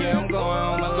body. Yeah, I'm going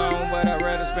home alone, but I'd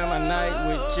rather spend my night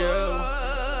with you.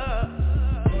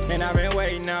 And I've been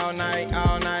waiting all night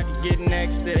to get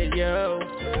next to you.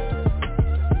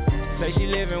 Say she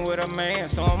living with a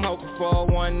man, so I'm hoping for a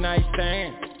one night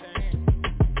stand.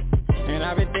 And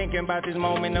I've been thinking about this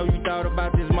moment, know you thought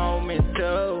about this moment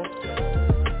too.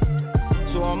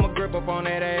 So I'ma grip up on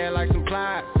that ass like some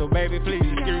pliers. So baby, please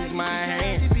excuse my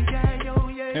hand.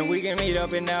 And we can meet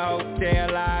up in the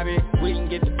hotel lobby. We can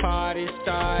get the party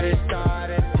started.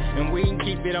 And we can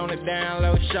keep it on the down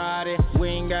low, shawty. We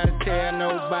ain't gotta tell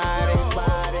nobody.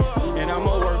 And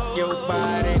I'ma work your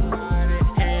body,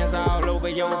 hands all over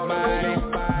your body.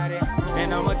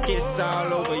 And I'ma kiss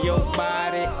all over your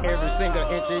body, every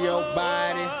single inch of your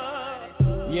body.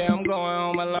 Yeah, I'm going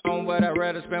home alone, but I'd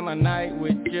rather spend my night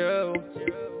with you.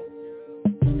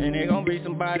 And there gon' be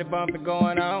somebody bumping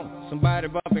going on, somebody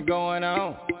bumping going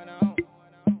on.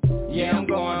 Yeah, I'm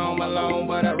going home alone,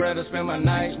 but I'd rather spend my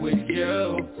night with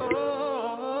you.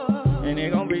 And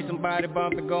there gon' be somebody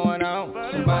bumping going on,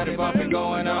 somebody bumping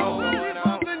going on.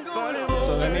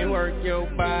 So let me work your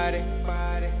body,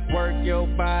 work your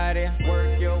body,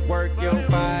 work your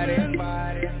body.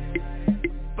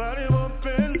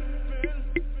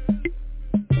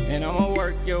 And I'ma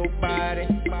work your body,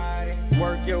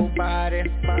 work your body,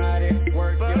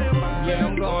 work your body. Yeah,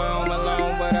 I'm going home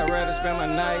alone, but I'd rather spend my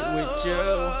night with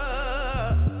you.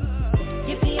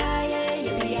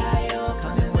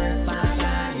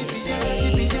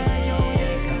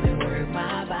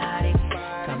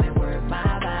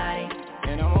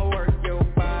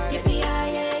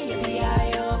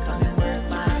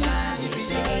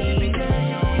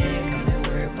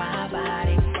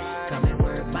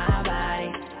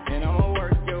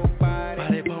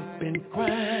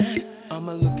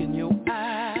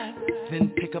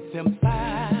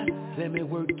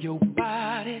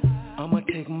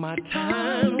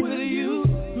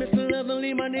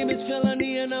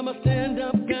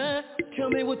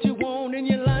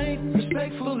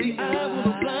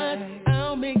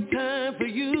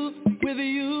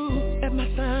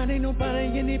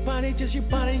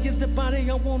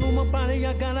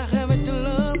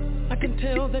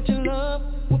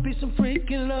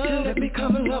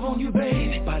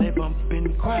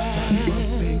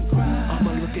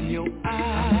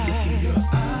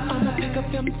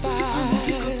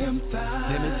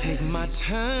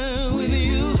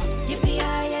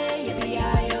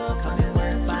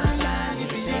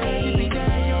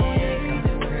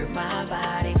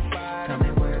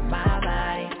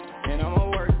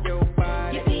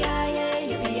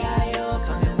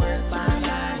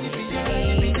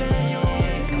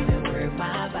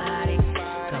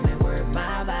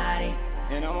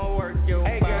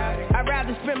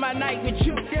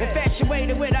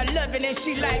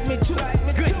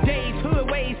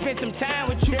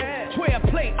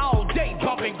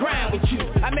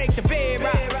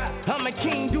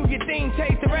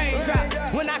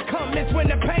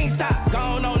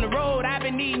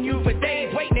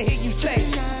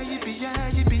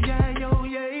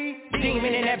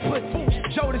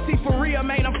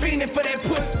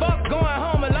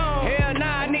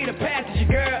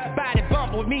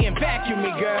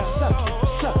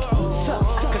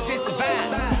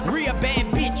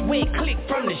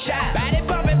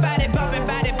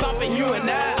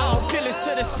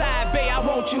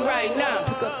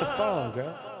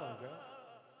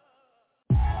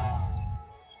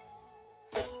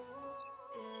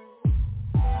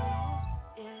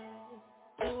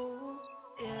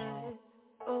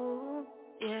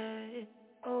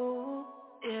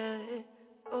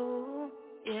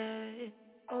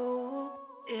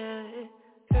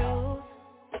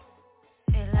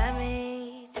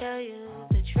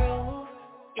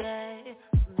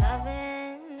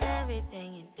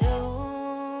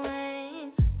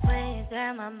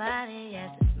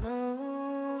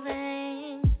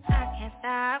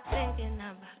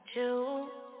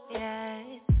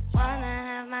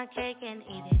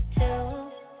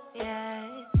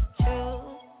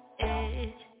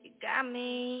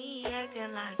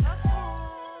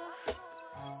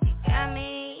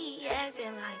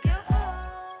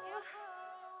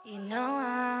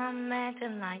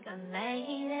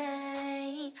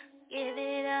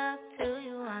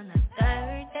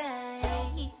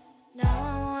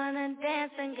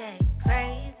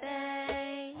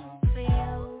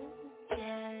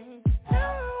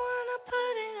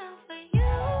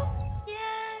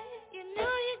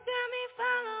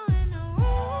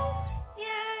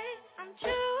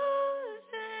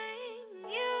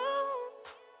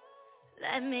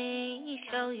 Let me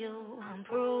show you I'm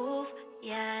proof,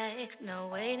 yeah. No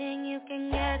waiting, you can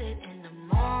get it in the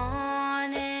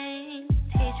morning.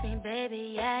 Teach me,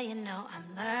 baby, yeah, you know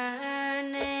I'm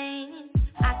learning.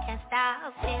 I can't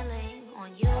stop feeling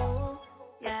on you,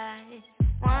 yeah.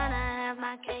 Wanna have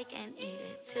my cake and eat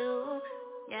it too,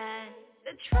 yeah.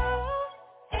 The truth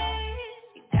is,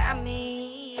 you got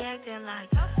me acting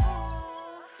like a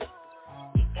fool.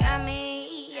 You got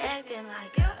me acting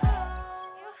like a fool.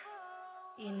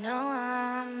 You know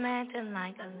I'm acting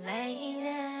like a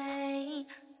lady.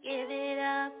 Give it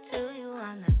up to you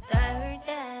on the third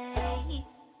day.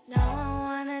 No,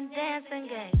 I wanna dance and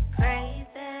get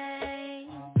crazy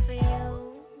for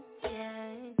you,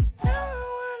 yeah. No, I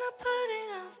wanna put it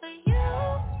on for you,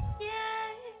 yeah.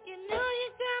 You know you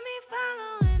got me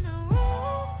following the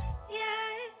rules,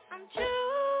 yeah. I'm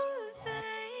choosing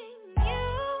you.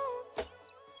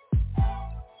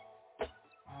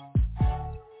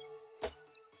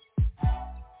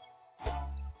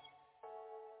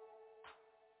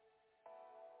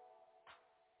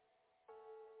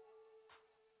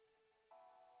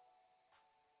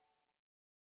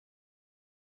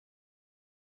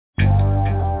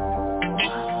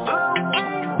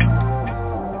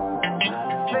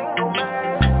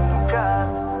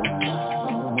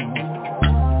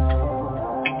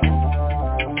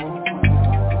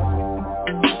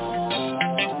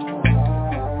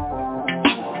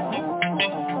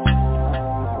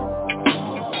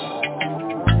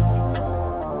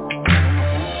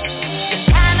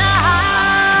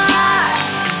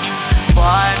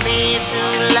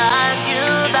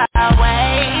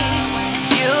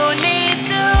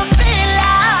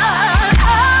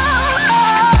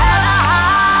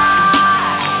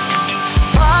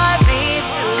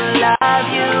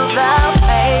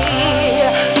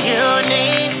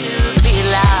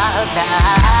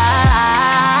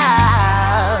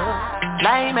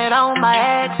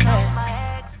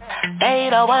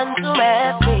 the ones who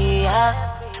mess me up.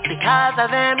 Because of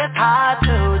them it's hard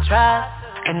to trust,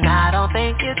 and I don't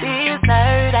think you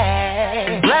deserve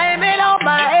it. Blame it on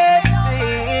my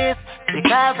exes,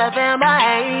 because of them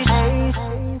I hate.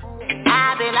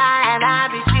 I be lying, I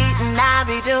be cheating, I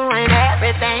be doing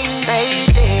everything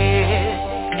they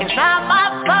did. It's not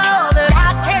my fault that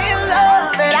I can't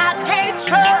love, that I can't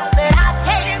trust, that I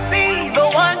can't be the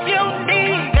one you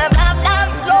need. Cause I'm not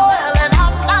loyal and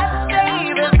I'm not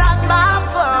safe. It's not my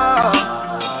fault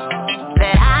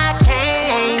that I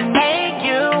can't make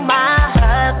you my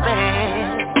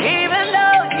husband. Even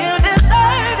though you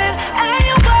deserve it and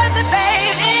you're worth it,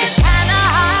 baby. It's kinda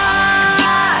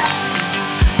hard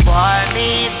for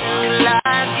me to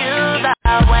love you the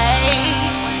way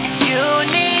you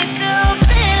need to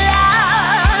be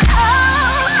loved.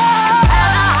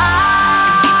 Kinda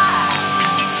hard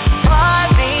for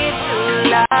me to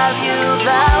love you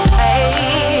the way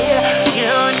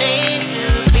you need to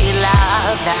be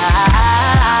loved.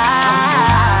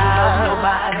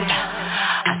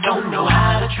 I don't know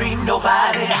how to treat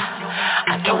nobody.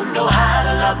 I don't know how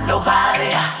to love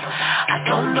nobody. I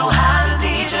don't know how to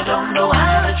need you. Don't know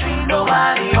how to treat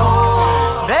nobody.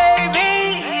 Oh,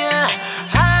 baby,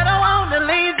 I don't want to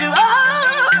leave you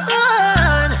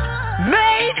on.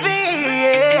 Maybe,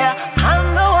 yeah,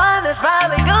 I'm the one that's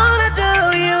probably gonna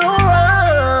do you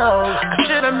wrong. I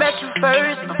should've met you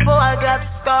first before I got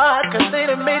started. Cause they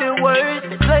done made it worse.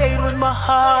 They played with my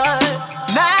heart.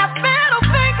 Now I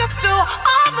don't think I'm too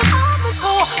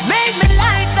awful. Made me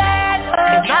like that.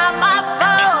 It's not my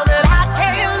fault that I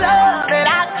can't love, that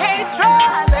I can't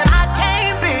trust, that I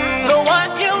can't be the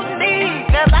one you need.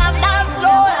 Cause I'm not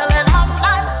loyal and I'm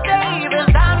not safe.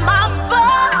 It's not my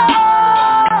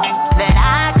fault that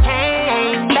I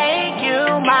can't make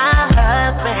you my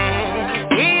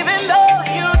husband. Even though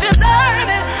you deserve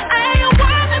it and you're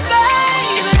worth it,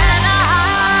 baby. And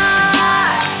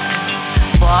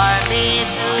for me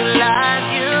to love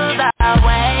you the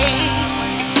way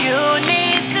you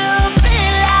need to be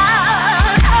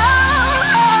loved.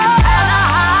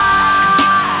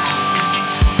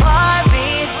 For me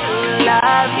to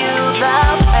love you the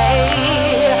way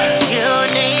you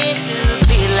need to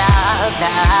be loved.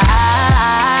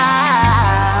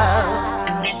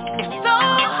 It's so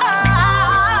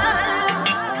hard.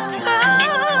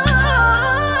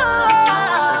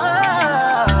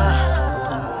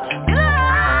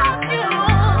 Love you.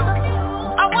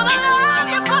 I wanna love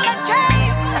you, but I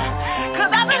can't.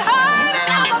 Cause I've been hurt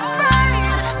and I'm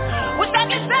afraid. Wish I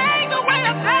could take away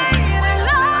the pain and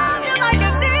love you like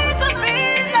you need to be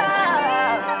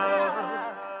loved.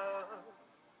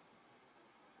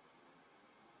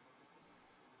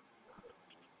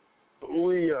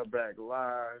 We are back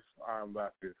live. I'm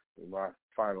about to my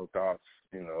final thoughts,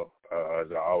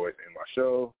 as I always end my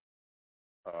show.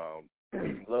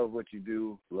 Love what you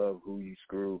do, love who you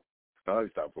screw. No, let me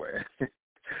stop playing.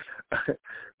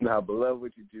 But love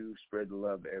what you do, spread the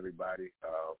love to everybody.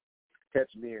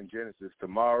 Catch me in Genesis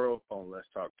tomorrow on Let's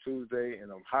Talk Tuesday, and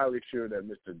I'm highly sure that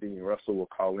Mr. Dean Russell will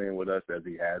call in with us as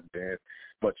he has been.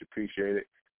 Much appreciated.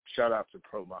 Shout out to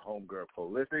my homegirl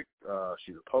Prolific.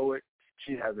 She's a poet.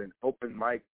 She has an open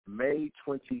mic May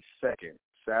 22nd,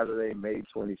 Saturday, May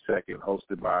 22nd,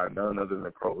 hosted by none other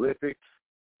than Prolific.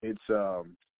 It's $5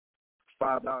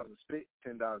 to spit,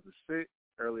 $10 to sit.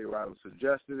 Early arrival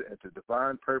suggested at the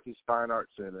Divine Purpose Fine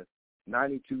Arts Center,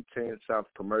 9210 South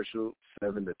Commercial,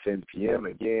 7 to 10 p.m.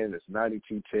 Again, it's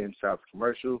 9210 South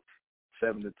Commercial,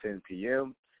 7 to 10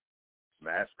 p.m.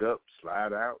 Mask up,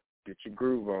 slide out, get your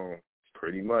groove on,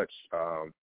 pretty much.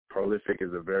 Prolific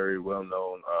is a very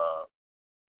well-known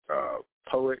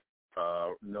poet,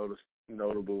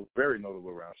 very notable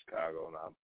around Chicago, and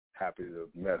I'm happy to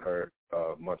have met her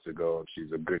months ago, and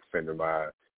she's a good friend of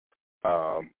mine.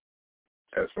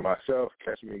 As for myself,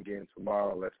 catch me again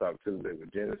tomorrow. Let's Talk Tuesday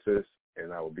with Genesis,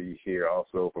 and I will be here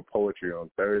also for poetry on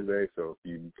Thursday. So if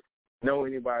you know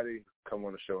anybody, come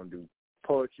on the show and do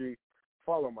poetry.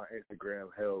 Follow my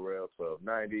Instagram,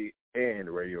 HellRail1290 and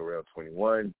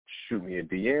RadioRail21. Shoot me a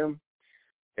DM.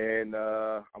 And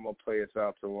I'm going to play us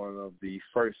out to one of the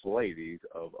first ladies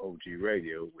of OG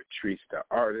Radio with Treese the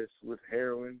Artist with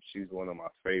Heroin. She's one of my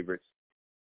favorites.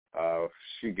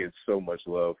 She gets so much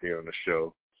love here on the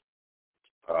show.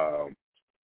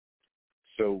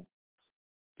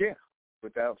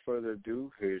 Without further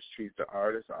ado, here's Treese the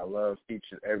Artist. I love each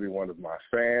and every one of my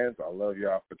fans. I love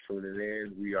y'all for tuning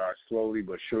in. We are slowly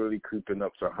but surely creeping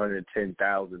up to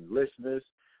 110,000 listeners.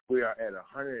 We are at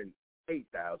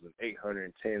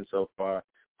 108,810 so far.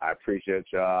 I appreciate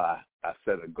y'all. I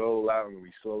set a goal out, and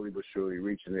we slowly but surely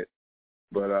reaching it.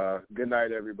 But good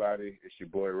night, everybody. It's your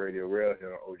boy Radio Real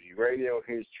here on OG Radio.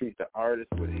 Here's Treat the Artist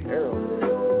with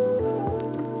Harold.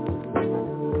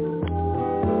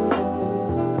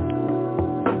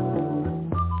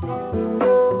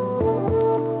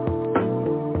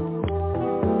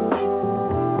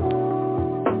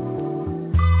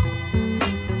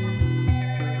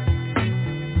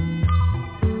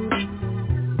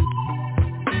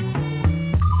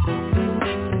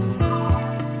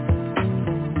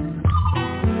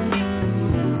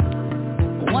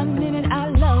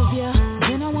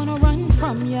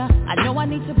 I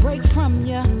need to break from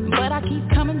you, but I keep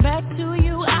coming back to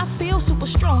you. I feel super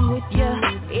strong with you.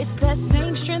 It's that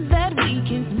same strength that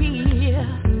weakens me,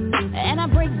 and I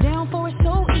break down for it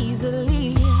so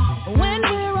easily. When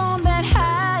we're on that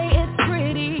high, it's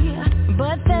pretty,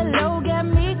 but that low got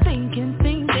me thinking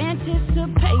things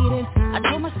anticipated. I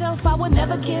told myself I would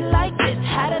never get like this.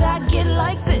 How did I get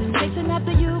like this? Chasing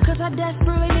after you cause I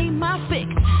desperately need my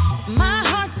fix. My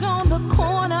heart's on the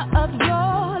corner of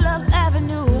your love's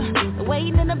avenue,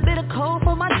 waiting in a bitter cold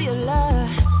for my dear love.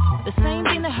 The same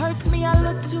thing that hurts me I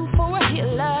look to for a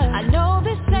healer. I know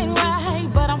this ain't right,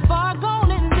 but I'm far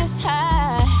gone in this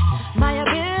high. My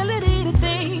ability to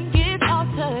think is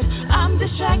altered. I'm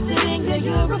distracted in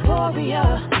your euphoria.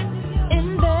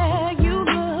 In there you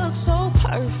look so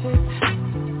perfect.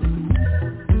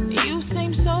 You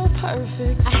seem so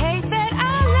perfect. I hate that